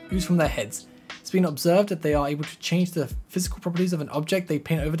ooze from their heads. It's been observed that they are able to change the physical properties of an object they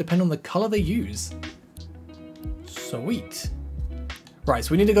paint over depending on the color they use. Sweet. Right,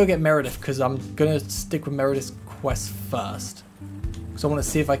 so we need to go get Meredith because I'm going to stick with Meredith's quest first. So I want to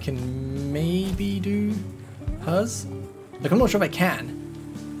see if I can maybe do hers. Like, I'm not sure if I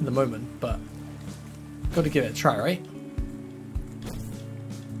can at the moment, but got to give it a try, right?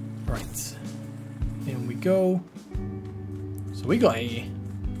 Right. In we go. So we got a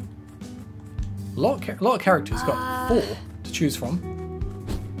lot of characters. Got 4 to choose from.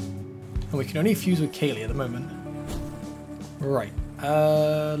 And we can only fuse with Kaylee at the moment. Right.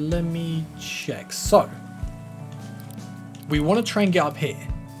 Let me check. So, we want to try and get up here.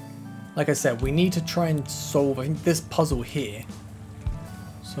 Like I said, we need to try and solve, I think, this puzzle here.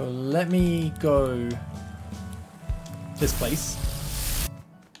 So let me go this place.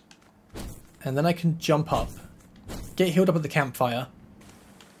 And then I can jump up, get healed up at the campfire,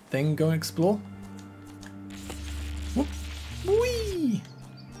 then go and explore. Whoop. Whee!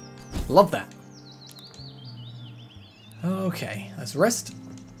 Love that. Okay, let's rest.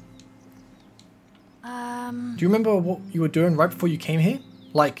 Do you remember what you were doing right before you came here?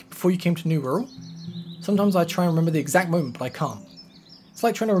 Like, before you came to New Rural? Sometimes I try and remember the exact moment, but I can't. It's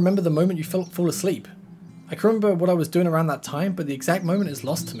like trying to remember the moment you fall asleep. I can remember what I was doing around that time, but the exact moment is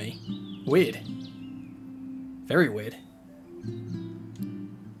lost to me. Weird. Very weird.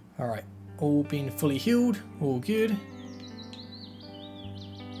 Alright, all being fully healed, all good.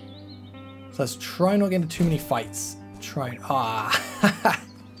 So let's try not getting into too many fights.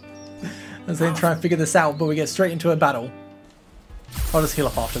 Let's then try and figure this out, but we get straight into a battle. I'll just heal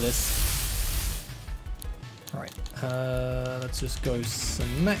up after this. Alright, Let's just go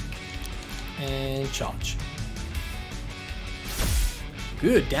smack and charge.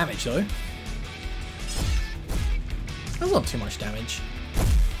 Good damage though. That's not too much damage.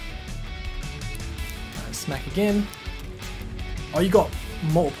 Right, smack again. Oh, you got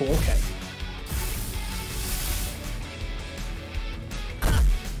multiple, okay. Right,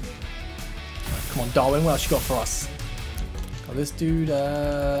 come on, Darwin, what else you got for us? Got this dude,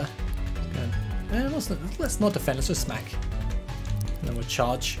 let's not defend, let's just smack. And then we'll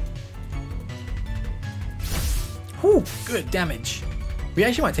charge. Whew, good damage. We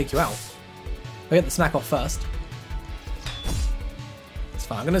actually might take you out. We'll get the smack off first. It's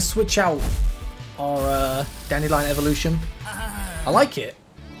fine, I'm gonna switch out our Dandelion evolution. I like it,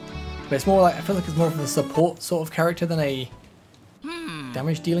 but it's more like, I feel like it's more of a support sort of character than a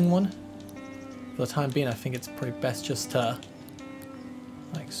damage dealing one. For the time being, I think it's probably best just to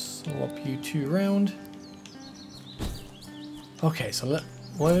like swap you two around. Okay, so let,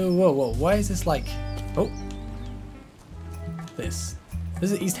 whoa, why is this like, oh, this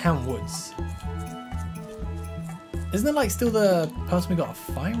is East Ham Woods. Isn't it like still the person we got a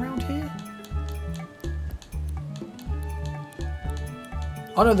fight around here?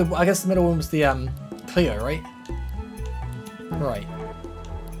 Oh no, I guess the middle one was the CLEE-O, right? Right.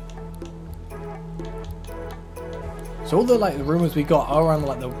 So all the like rumors we got are around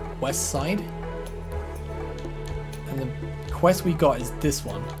like the west side, and the quest we got is this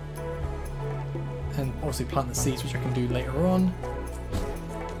one, and obviously plant the seeds, which I can do later on.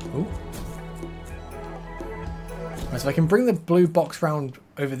 Ooh. Right, so if I can bring the blue box round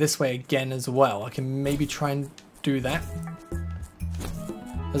over this way again as well, I can maybe try and do that.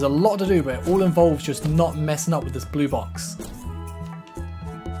 There's a lot to do, but it all involves just not messing up with this blue box.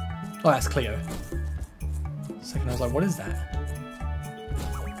 Oh, that's CLEE-O. Second, I was like, what is that?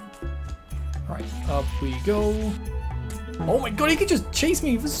 Alright, up we go. Oh my god, he could just chase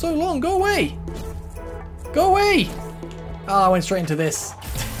me for so long. Go away! Go away! Ah, I went straight into this.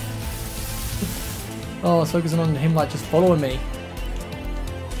 Oh, I was focusing on him like just following me.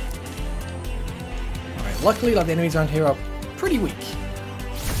 Alright, luckily like the enemies around here are pretty weak.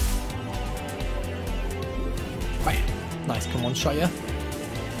 Right, nice, come on, shot ya.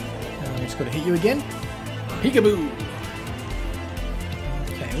 And I'm just gonna hit you again. Peekaboo!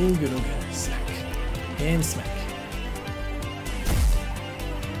 Okay, all good, all good. Smack. And smack.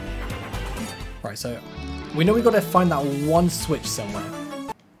 Right, so we know we've got to find that one switch somewhere.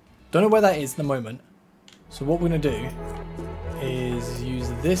 Don't know where that is at the moment. So what we're going to do is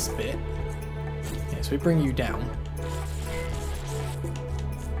use this bit. Yeah, so we bring you down.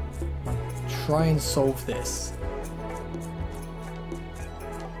 Try and solve this.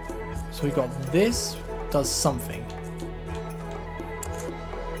 So we got this, does something.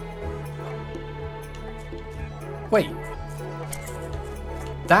 Wait.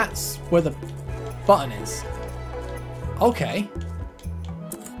 That's where the button is. Okay.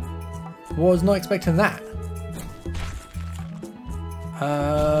 Was not expecting that.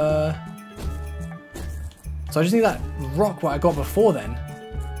 So I just need that rock what I got before then.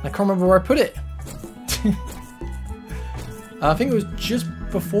 I can't remember where I put it. I think it was just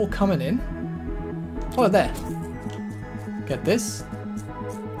before coming in. Oh, there. Get this.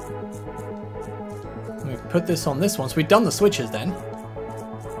 We put this on this one. So we've done the switches then.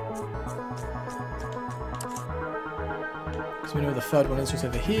 So we know where the third one is, just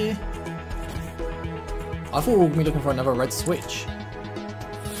over here. I thought we were going to be looking for another red switch.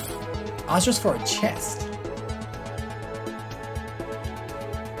 Oh, it's just for a chest.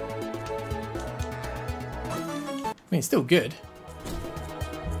 I mean, it's still good.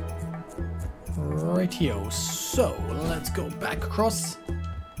 Rightio. So, let's go back across.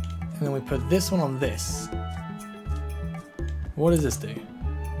 And then we put this one on this. What does this do?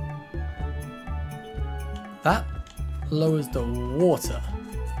 That lowers the water.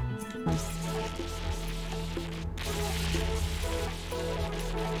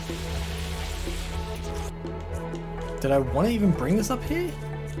 Did I want to even bring this up here?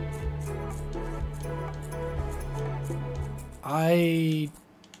 I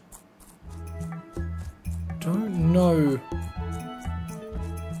don't know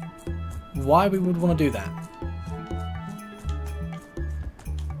why we would want to do that.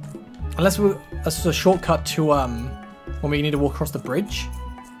 Unless that's just a shortcut to when we need to walk across the bridge.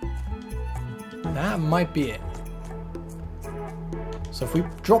 That might be it. So if we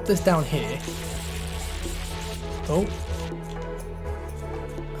drop this down here. Oh.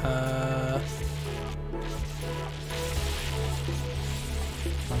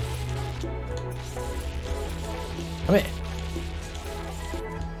 Come here.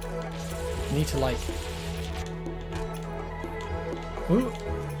 Need to like Ooh,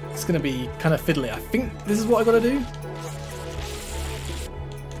 it's gonna be kind of fiddly. I think this is what I gotta do.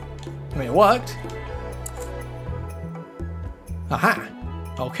 I mean, it worked. Aha.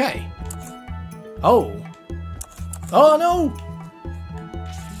 Okay. Oh. Oh no!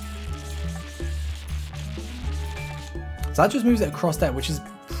 So that just moves it across there, which is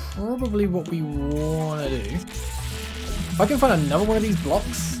probably what we want to do. If I can find another one of these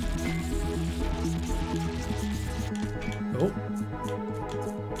blocks. Oh.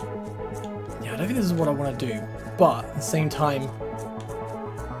 Yeah, I don't think this is what I want to do. But at the same time,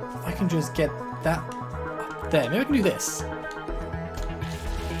 if I can just get that up there. Maybe I can do this.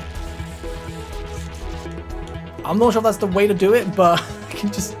 I'm not sure if that's the way to do it, but I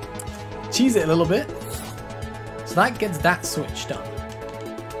can just cheese it a little bit. So that gets that switch done.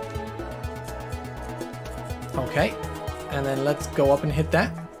 Okay, and then let's go up and hit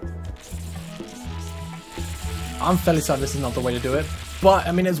that. I'm fairly certain this is not the way to do it, but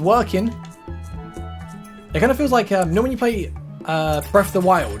I mean, it's working. It kind of feels like, you know when you play Breath of the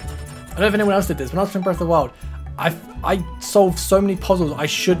Wild? I don't know if anyone else did this. When I was playing Breath of the Wild, I solved so many puzzles I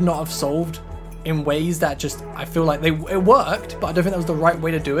should not have solved in ways that just, I feel like it worked, but I don't think that was the right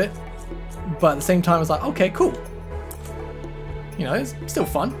way to do it. But at the same time, I was like, okay, cool. You know, it's still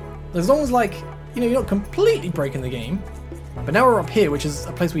fun. As long as, like, you know, you're not completely breaking the game. But now we're up here, which is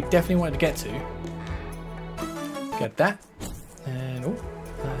a place we definitely wanted to get to. Get that. And, oh,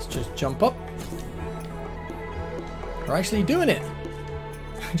 let's just jump up. We're actually doing it,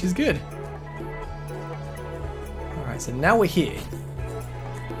 which is good. Alright, so now we're here.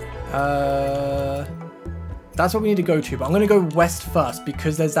 That's what we need to go to, but I'm going to go west first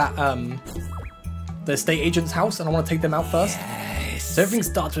because there's that, the estate agent's house, and I want to take them out first. Yes. So everything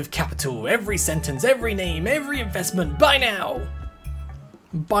starts with capital. Every sentence, every name, every investment. Buy now!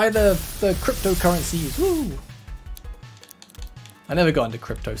 Buy the cryptocurrencies. Woo! I never got into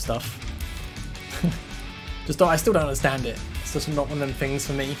crypto stuff. I still don't understand it. It's just not one of them things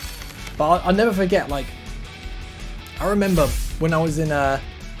for me. But I'll never forget, like, I remember when I was in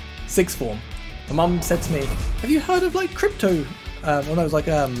sixth form, my mum said to me, have you heard of like crypto? Well, no, it was like,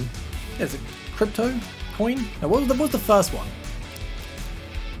 is it crypto coin? No, what was the first one?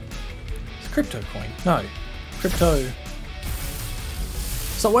 It's crypto coin. No, crypto.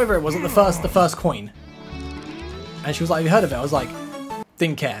 So whatever it was, the first coin. And she was like, have you heard of it? I was like,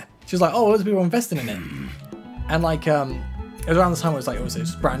 didn't care. She was like, oh, loads of people are investing in it. And like, it was around the time where it was like, it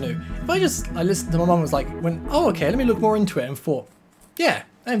was brand new. If I listened to my mum was like, oh, okay, let me look more into it, and thought, yeah,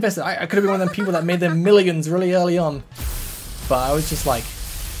 I invested. I could have been one of them people that made their millions really early on. But I was just like,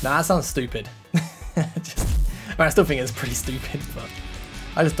 nah, that sounds stupid. I still think it's pretty stupid, but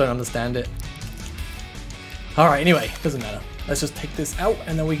I just don't understand it. Alright, anyway, doesn't matter. Let's just take this out,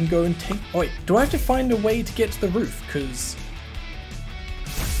 and then we can go and take... Oh wait, do I have to find a way to get to the roof? Because...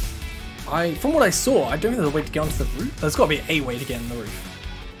 from what I saw, I don't think there's a way to get onto the roof. There's got to be a way to get on the roof.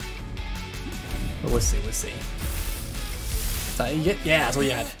 But we'll see, we'll see. Is that it? Yeah, that's all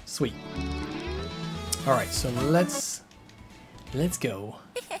you had. Sweet. Alright, so let's go.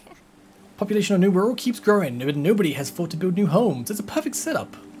 Population of New World keeps growing, but nobody has thought to build new homes. It's a perfect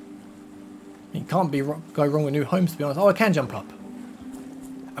setup. I mean, can't go wrong with new homes, to be honest. Oh, I can jump up.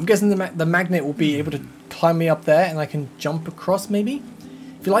 I'm guessing the magnet will be able to climb me up there, and I can jump across, maybe?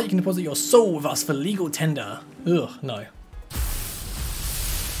 If you like, you can deposit your soul with us for legal tender. Ugh, no.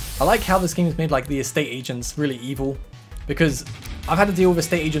 I like how this game has made like the estate agents really evil, because I've had to deal with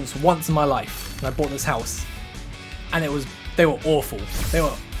estate agents once in my life when I bought this house, and they were awful. They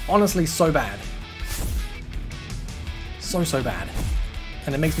were honestly so bad. So bad.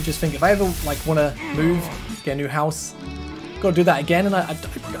 And it makes me just think, if I ever like want to move, get a new house, gotta do that again, and I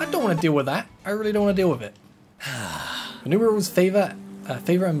don't want to deal with that. I really don't want to deal with it. The New World's favor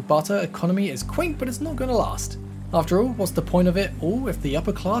and barter economy is quaint, but it's not going to last. After all, what's the point of it all if the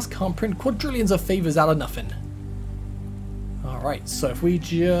upper class can't print quadrillions of favors out of nothing? Alright, so if we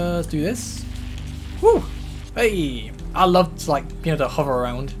just do this. Woo! Hey! I love like being able to hover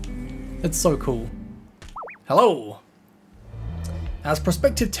around. It's so cool. Hello! As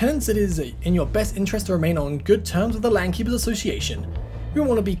prospective tenants, it is in your best interest to remain on good terms with the Landkeepers Association. You wouldn't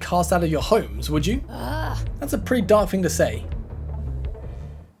want to be cast out of your homes, would you? That's a pretty dark thing to say.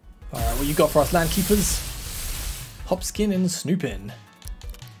 Alright, what you got for us, Landkeepers? Hopskin and Snoopin.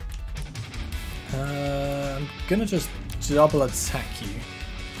 I'm gonna just double attack you.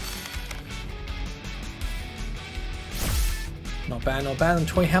 Not bad, not bad. And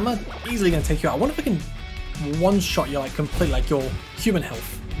Toy Hammer, easily gonna take you out. I wonder if I can one-shot you like complete, like your human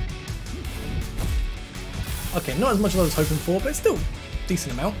health. Okay, not as much as I was hoping for, but it's still a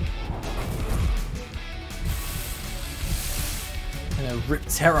decent amount. And Rip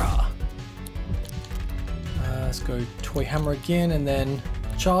Terror. Let's go Toy Hammer again and then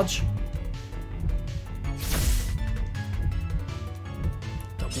charge.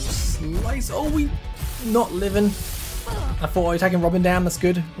 Double slice. Oh, we not living. I thought I was taking Robin down. That's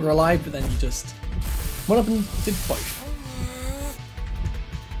good. We're alive, but then you just went up and did both.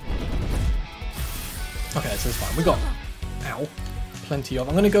 Okay, so it's fine. We got ow, plenty of.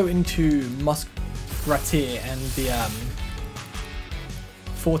 I'm gonna go into Muskratir and the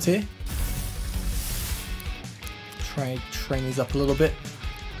 4 tier. Try train these up a little bit.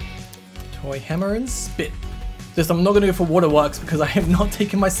 Toy Hammer and Spit. Just I'm not gonna go for Waterworks because I have not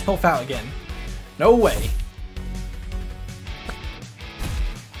taken myself out again. No way.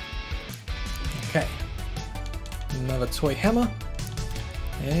 Okay. Another Toy Hammer.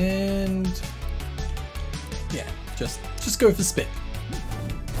 And yeah, just go for Spit.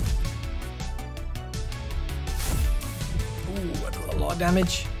 Ooh, that does a lot of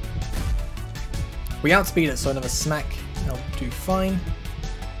damage. We outspeed it, so another smack. That'll do fine.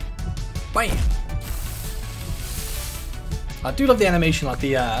 Bam! I do love the animation like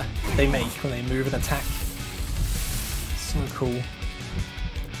they make when they move and attack. So cool.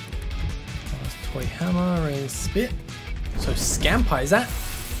 That's Toy Hammer and Spit. So Scampi, is that? I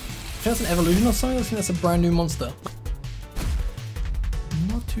think that's an evolution or something? I think that's a brand new monster. I'm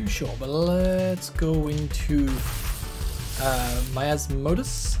not too sure, but let's go into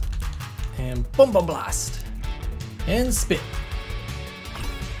Miasmodus and Bomb Blast and Spit.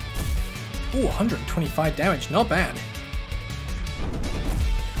 Ooh, 125 damage, not bad.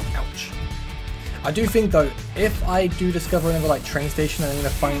 Ouch. I do think though, if I do discover another like train station and I'm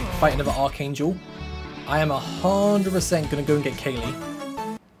gonna fight another Archangel, I am 100% gonna go and get CLEE.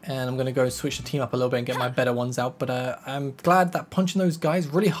 And I'm gonna go switch the team up a little bit and get my better ones out. But I'm glad that punching those guys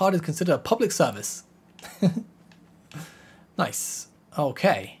really hard is considered a public service. Nice.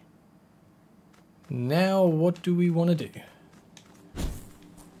 Okay. Now what do we want to do?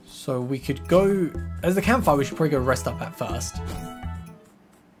 So we could go as the campfire. We should probably go rest up at first.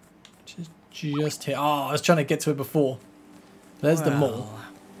 Just here. Oh, I was trying to get to it before. There's the mall.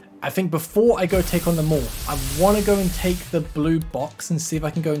 I think before I go take on the mall, I want to go and take the blue box and see if I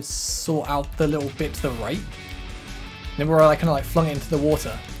can go and sort out the little bit to the right. Remember where I kind of like flung it into the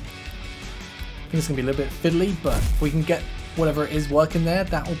water? I think it's going to be a little bit fiddly, but if we can get whatever it is working there,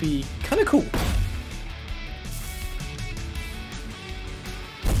 that will be kind of cool.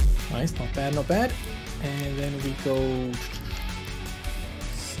 Nice, not bad, not bad. And then we go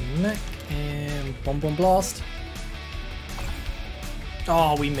smack and Bomb Blast.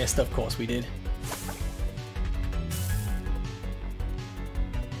 Oh, we missed, of course we did.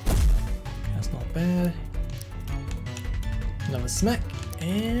 That's not bad. Another smack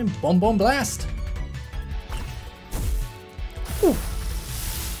and Bomb Blast. Ooh.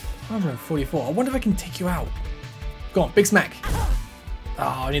 144. I wonder if I can take you out. Go on, big smack.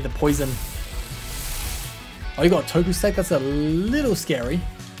 Oh, I need the poison. Oh, you got a Toku Sect? That's a little scary.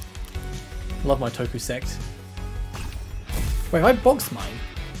 Love my Toku Sect. Wait, I boxed mine.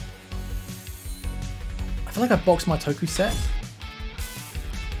 I feel like I boxed my Toku Set.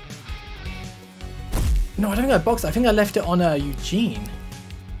 No, I don't think I boxed it. I think I left it on Eugene.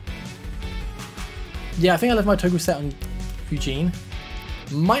 Yeah, I think I left my Toku Set on Eugene.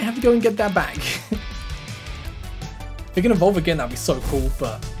 Might have to go and get that back. If it can evolve again, that'd be so cool,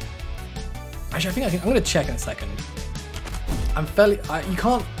 but actually I think I'm gonna check in a second. I'm fairly, you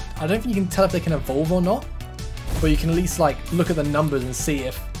can't, I don't think you can tell if they can evolve or not, but you can at least like look at the numbers and see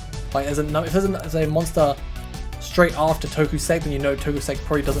if like if there's a monster straight after Toku Sect, then you know Toku Sect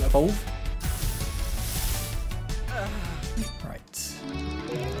probably doesn't evolve. Right,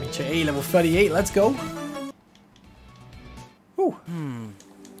 reach A level 38, let's go. Woo.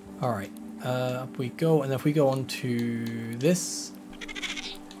 Alright, up we go, and if we go on to this.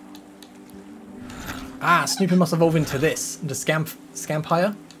 Ah, Snoopy must evolve into this, into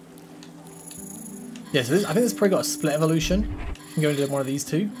Scampire. Yeah, so this, I think this probably got a split evolution. You can go into one of these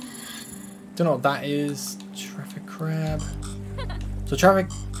two. Don't know what that is. Traffic Crab. So Traffic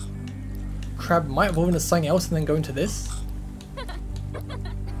Crab might evolve into something else and then go into this.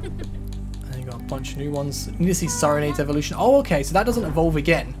 And you got a bunch of new ones. You need to see Serenade's evolution. Oh, okay, so that doesn't evolve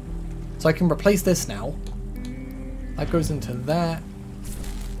again. So I can replace this now. That goes into that.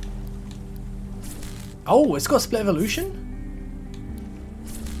 Oh, it's got a split evolution?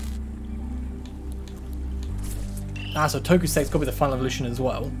 Ah, so Toku Sect's got to be the final evolution as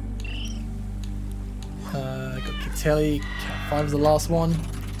well. Got Kitelli, Cat 5 is the last one.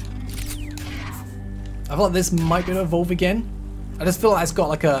 I feel like this might be able to evolve again. I just feel like it's got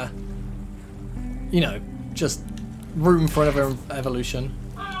like a, you know, just room for another evolution.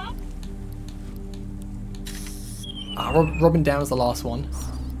 Robin down is the last one.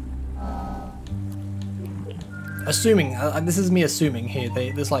 Assuming, this is me assuming here,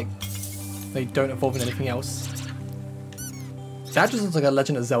 they don't evolve in anything else. That just looks like a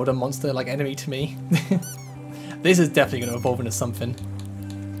Legend of Zelda monster, like enemy to me. This is definitely going to evolve into something.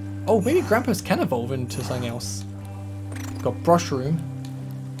 Oh, maybe Grandpa's can evolve into something else. Got Brushroom.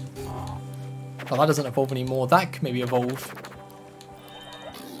 Oh, that doesn't evolve anymore. That can maybe evolve.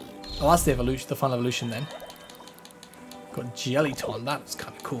 Oh, that's the evolution, the final evolution then. Got Jellyton. That's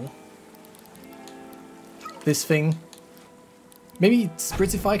kind of cool. This thing. Maybe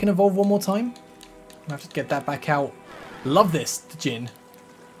Spritzify can evolve one more time. I'll have to get that back out. Love this, the Jin.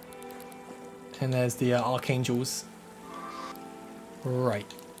 And there's the Archangels.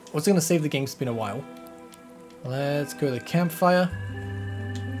 Right. What's going to save the game? It's been a while. Let's go to the campfire.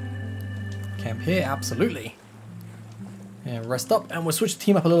 Camp here, absolutely. And rest up. And we'll switch the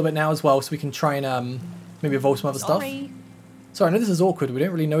team up a little bit now as well so we can try and maybe evolve some other stuff. Sorry, I know this is awkward. We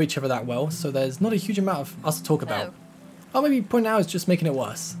don't really know each other that well, so there's not a huge amount of us to talk about. Oh, maybe point out is just making it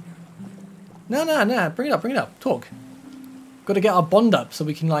worse. No, bring it up, talk. Got to get our bond up so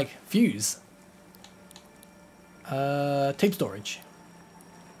we can, like, fuse. Tape storage.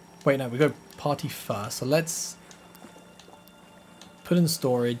 Wait, no, we go party first, so let's put in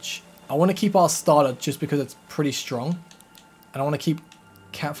storage. I want to keep our starter just because it's pretty strong. And I want to keep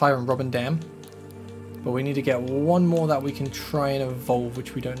Catfire and Robin Dam. But we need to get one more that we can try and evolve,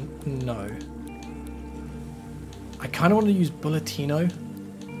 which we don't know. I kind of want to use Bulletino.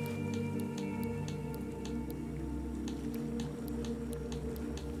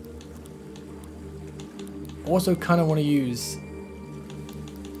 Also kind of want to use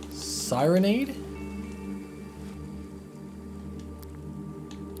Sirenade.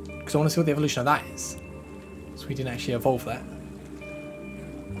 Because I want to see what the evolution of that is. So we didn't actually evolve that.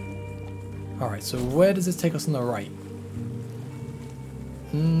 Alright, so where does this take us on the right?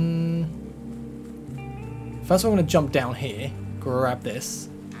 First I'm going to jump down here, grab this.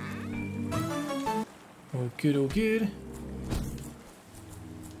 All good, all good.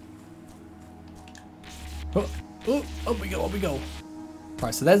 Oh, up we go, up we go.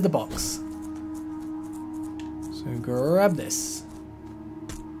 Right, so there's the box. So grab this.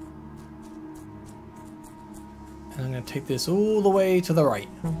 And I'm going to take this all the way to the right.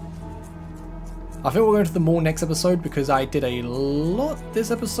 I think we're going to the mall next episode because I did a lot this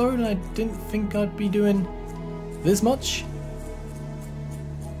episode and I didn't think I'd be doing this much.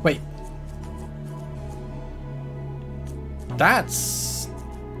 Wait. That's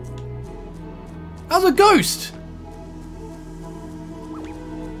a ghost!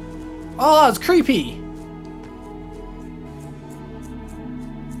 Oh, that's creepy!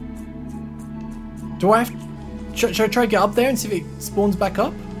 Do I have to... Should I try to get up there and see if it spawns back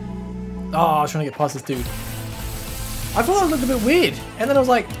up? Oh, I was trying to get past this dude. I thought that looked a bit weird. And then I was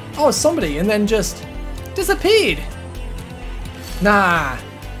like, oh, it's somebody. And then just disappeared. Nah.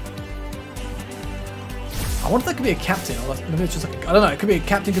 I wonder if that could be a captain. Or maybe it's just like, I don't know. It could be a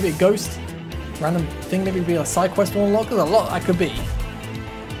captain, could be a ghost. Random thing. Maybe it'd be a side quest to unlock. There's a lot that could be.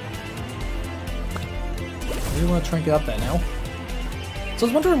 I really want to try and get up there now. So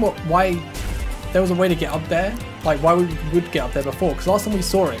I was wondering why there was a way to get up there. Like, why we would get up there before. Because last time we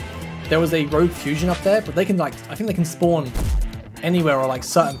saw it, there was a rogue fusion up there, but they can, like, I think they can spawn anywhere or, like,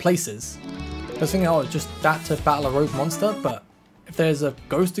 certain places. I was thinking, oh, it's just that to battle a rogue monster, but if there's a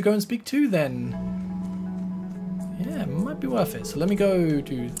ghost to go and speak to, then yeah, it might be worth it. So let me go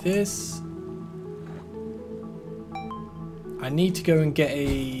do this. I need to go and get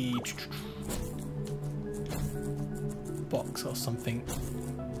a box or something.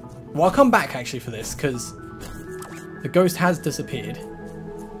 Well, I'll come back, actually, for this, because the ghost has disappeared.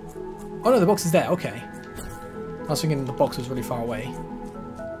 Oh no, the box is there, okay. I was thinking the box was really far away.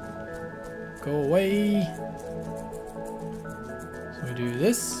 Go away. So we do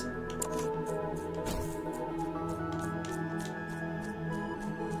this.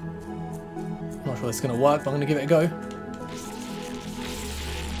 I'm not sure this is going to work, but I'm going to give it a go.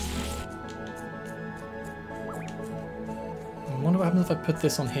 I wonder what happens if I put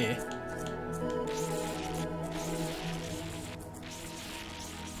this on here.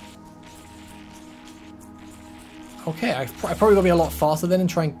 Okay, I probably gotta be a lot faster then and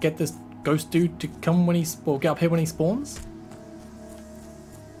try and get this ghost dude to come when get up here when he spawns.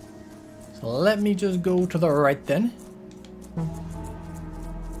 So let me just go to the right then.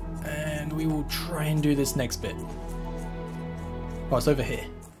 And we will try and do this next bit. Oh, it's over here.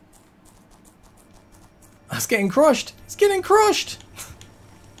 It's getting crushed! It's getting crushed!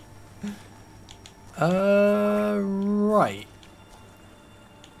 Right.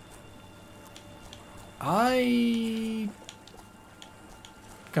 I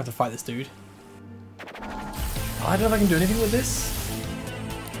have to fight this dude. I don't know if I can do anything with this.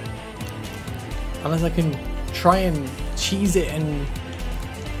 Unless I can try and cheese it and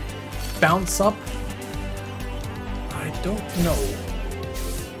bounce up. I don't know.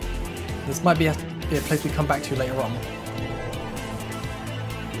 This might be a place we come back to later on.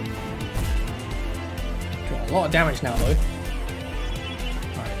 Got a lot of damage now though.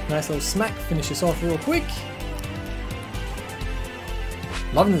 Alright, nice little smack. Finish this off real quick.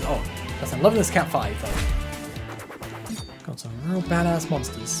 Loving this. Oh, I'm loving this Cat 5 though. Got some real badass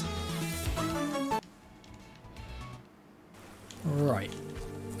monsters. Right.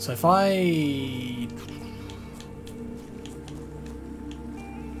 So if I...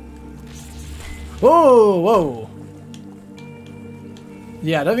 Whoa, whoa.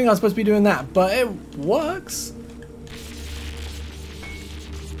 Yeah, I don't think I'm supposed to be doing that, but it works.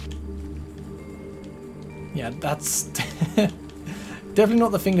 Yeah, that's definitely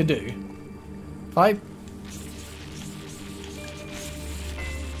not the thing to do. If I...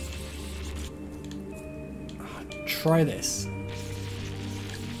 Try this.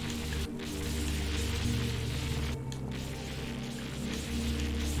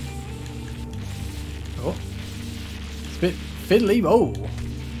 Oh. It's a bit fiddly. Oh.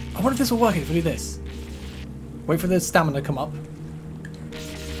 I wonder if this will work if we do this. Wait for the stamina to come up.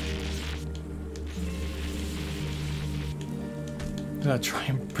 I'm gonna try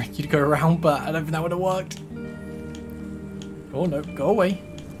and bring you to go around, but I don't think that would have worked. Oh no, go away.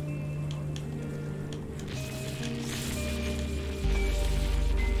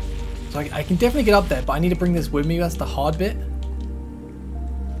 So I can definitely get up there, but I need to bring this with me. That's the hard bit.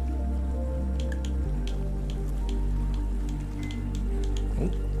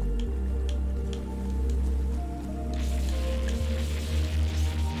 Oh.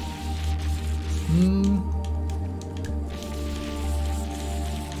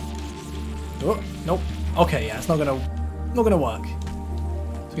 Oh, nope. Okay, yeah, it's not gonna work.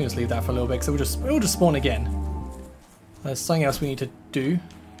 So we can just leave that for a little bit, because it'll just spawn again. There's something else we need to do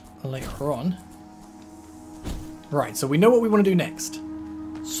later on. Right, so we know what we want to do next.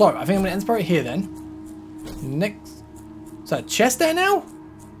 So, I think I'm going to end right here then. Next. Is that a chest there now?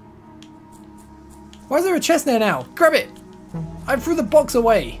 Why is there a chest there now? Grab it! I threw the box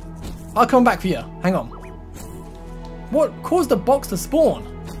away. I'll come back for you. Hang on. What caused the box to spawn?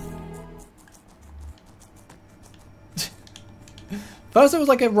 First it was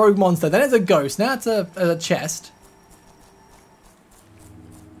like a rogue monster, then it's a ghost, now it's a chest.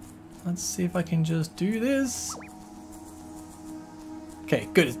 Let's see if I can just do this. Okay,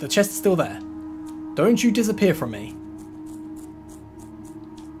 good. The chest is still there. Don't you disappear from me.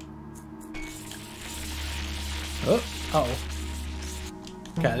 Oh, uh-oh.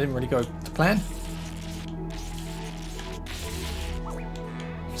 Okay, I didn't really go to plan.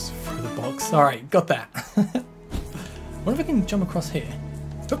 Just throw the box. Alright, got that. I wonder if I can jump across here.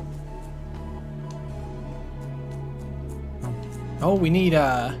 Oh, we need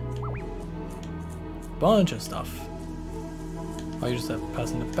a bunch of stuff. Oh, you're just a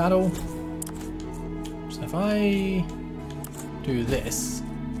person to battle. So if I do this,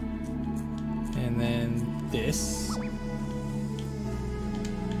 and then this,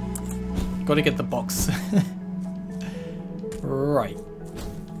 gotta get the box. Right.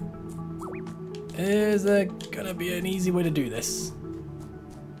 Is there gonna be an easy way to do this?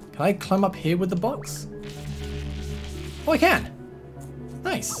 Can I climb up here with the box? Oh, I can!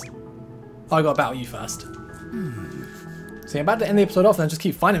 Nice. Oh, I gotta battle you first. See, I'm about to end the episode off and then just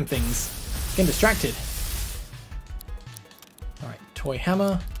keep finding things. Getting distracted. Alright, toy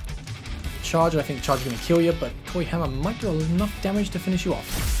hammer. Charger, I think charger's gonna kill you, but toy hammer might do enough damage to finish you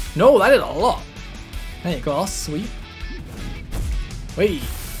off. No, that did a lot! There you go, oh, sweet. Wait.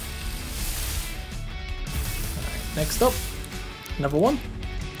 Alright, next up. Another one.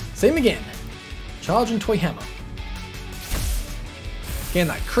 Same again. Charge and toy hammer. Again,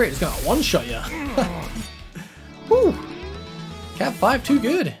 that crit is gonna one-shot you. Woo! Cat 5 too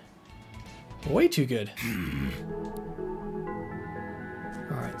good. Way too good.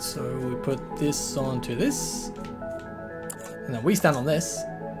 Alright, so we put this onto this. And then we stand on this.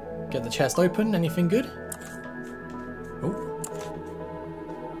 Get the chest open. Anything good? Oh.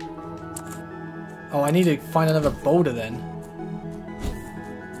 Oh, I need to find another boulder then.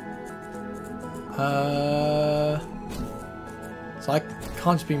 So I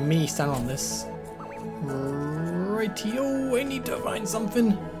can't just be me standing on this. Rightio, I need to find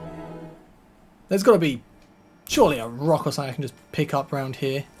something. There's got to be surely a rock or something I can just pick up around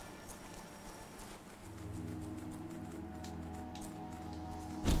here.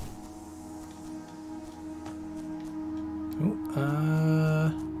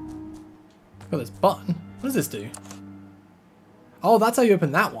 Got this button. What does this do? Oh, that's how you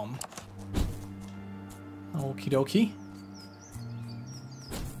open that one. Okie dokie.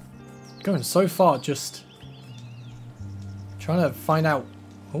 Going so far, just trying to find out.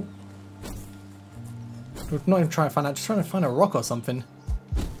 Oh, not even trying to find out. Just trying to find a rock or something.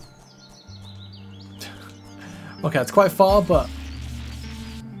 Okay, it's quite far, but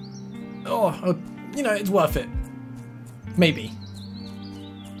oh, you know, it's worth it. Maybe.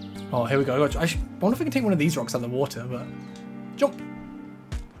 Oh, here we go. I wonder if I can take one of these rocks out of the water, but jump.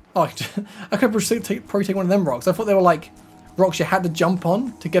 Oh, I could probably take one of them rocks. I thought they were like rocks you had to jump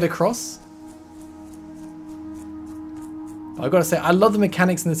on to get across. But I've got to say, I love the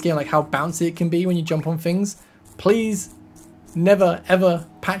mechanics in this game, like how bouncy it can be when you jump on things. Please, never ever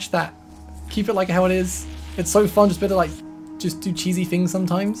patch that. Keep it like how it is. It's so fun, just better like just do cheesy things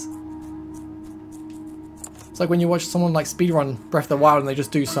sometimes. It's like when you watch someone like speedrun Breath of the Wild and they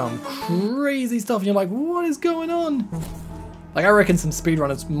just do some crazy stuff and you're like, what is going on? Like, I reckon some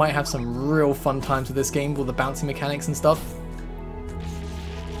speedrunners might have some real fun times with this game with the bouncy mechanics and stuff.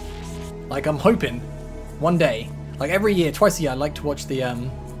 Like, I'm hoping one day, like every year, twice a year, I like to watch the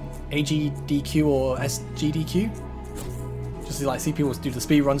AGDQ or SGDQ. Just to like see people do the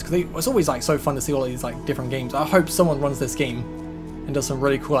speedruns, because it's always like so fun to see all these like different games. I hope someone runs this game and does some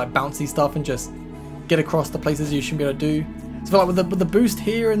really cool like bouncy stuff and just get across the places you shouldn't be able to do. So like with the boost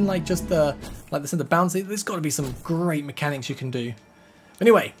here and like just the bouncy, there's got to be some great mechanics you can do.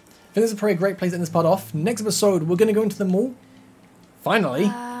 Anyway, I think this is probably a great place to end this part off. Next episode, we're going to go into the mall. Finally.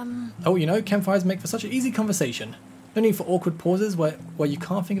 Oh, you know, campfires make for such an easy conversation. No need for awkward pauses where you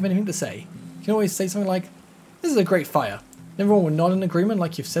can't think of anything to say. You can always say something like, "This is a great fire." And everyone will nod in agreement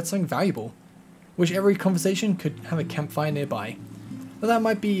like you've said something valuable. Wish every conversation could have a campfire nearby. But that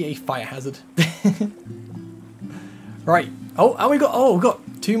might be a fire hazard. Right. Oh, we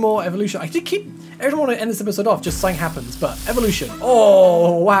got 2 more evolution. I did keep. I don't want to end this episode off, just something happens, but evolution.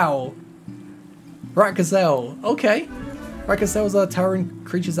 Oh, wow. Rat gazelle. Okay. Rat gazelles are towering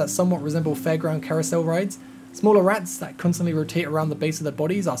creatures that somewhat resemble fairground carousel rides. Smaller rats that constantly rotate around the base of their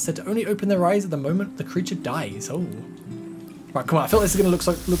bodies are said to only open their eyes at the moment the creature dies. Oh. Right, come on. I feel like this is going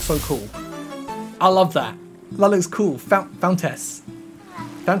to look so cool. I love that. That looks cool. Fountess.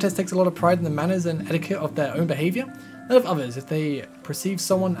 Fountess takes a lot of pride in the manners and etiquette of their own behaviour and of others. If they perceive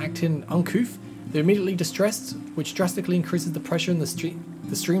someone acting uncouth, they're immediately distressed, which drastically increases the pressure in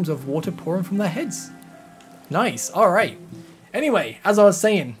the streams of water pouring from their heads. Nice. Alright. Anyway, as I was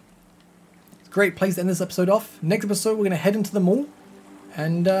saying, it's a great place to end this episode off. Next episode, we're going to head into the mall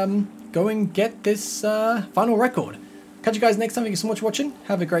and go and get this final record. Catch you guys next time. Thank you so much for watching.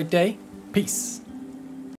 Have a great day. Peace.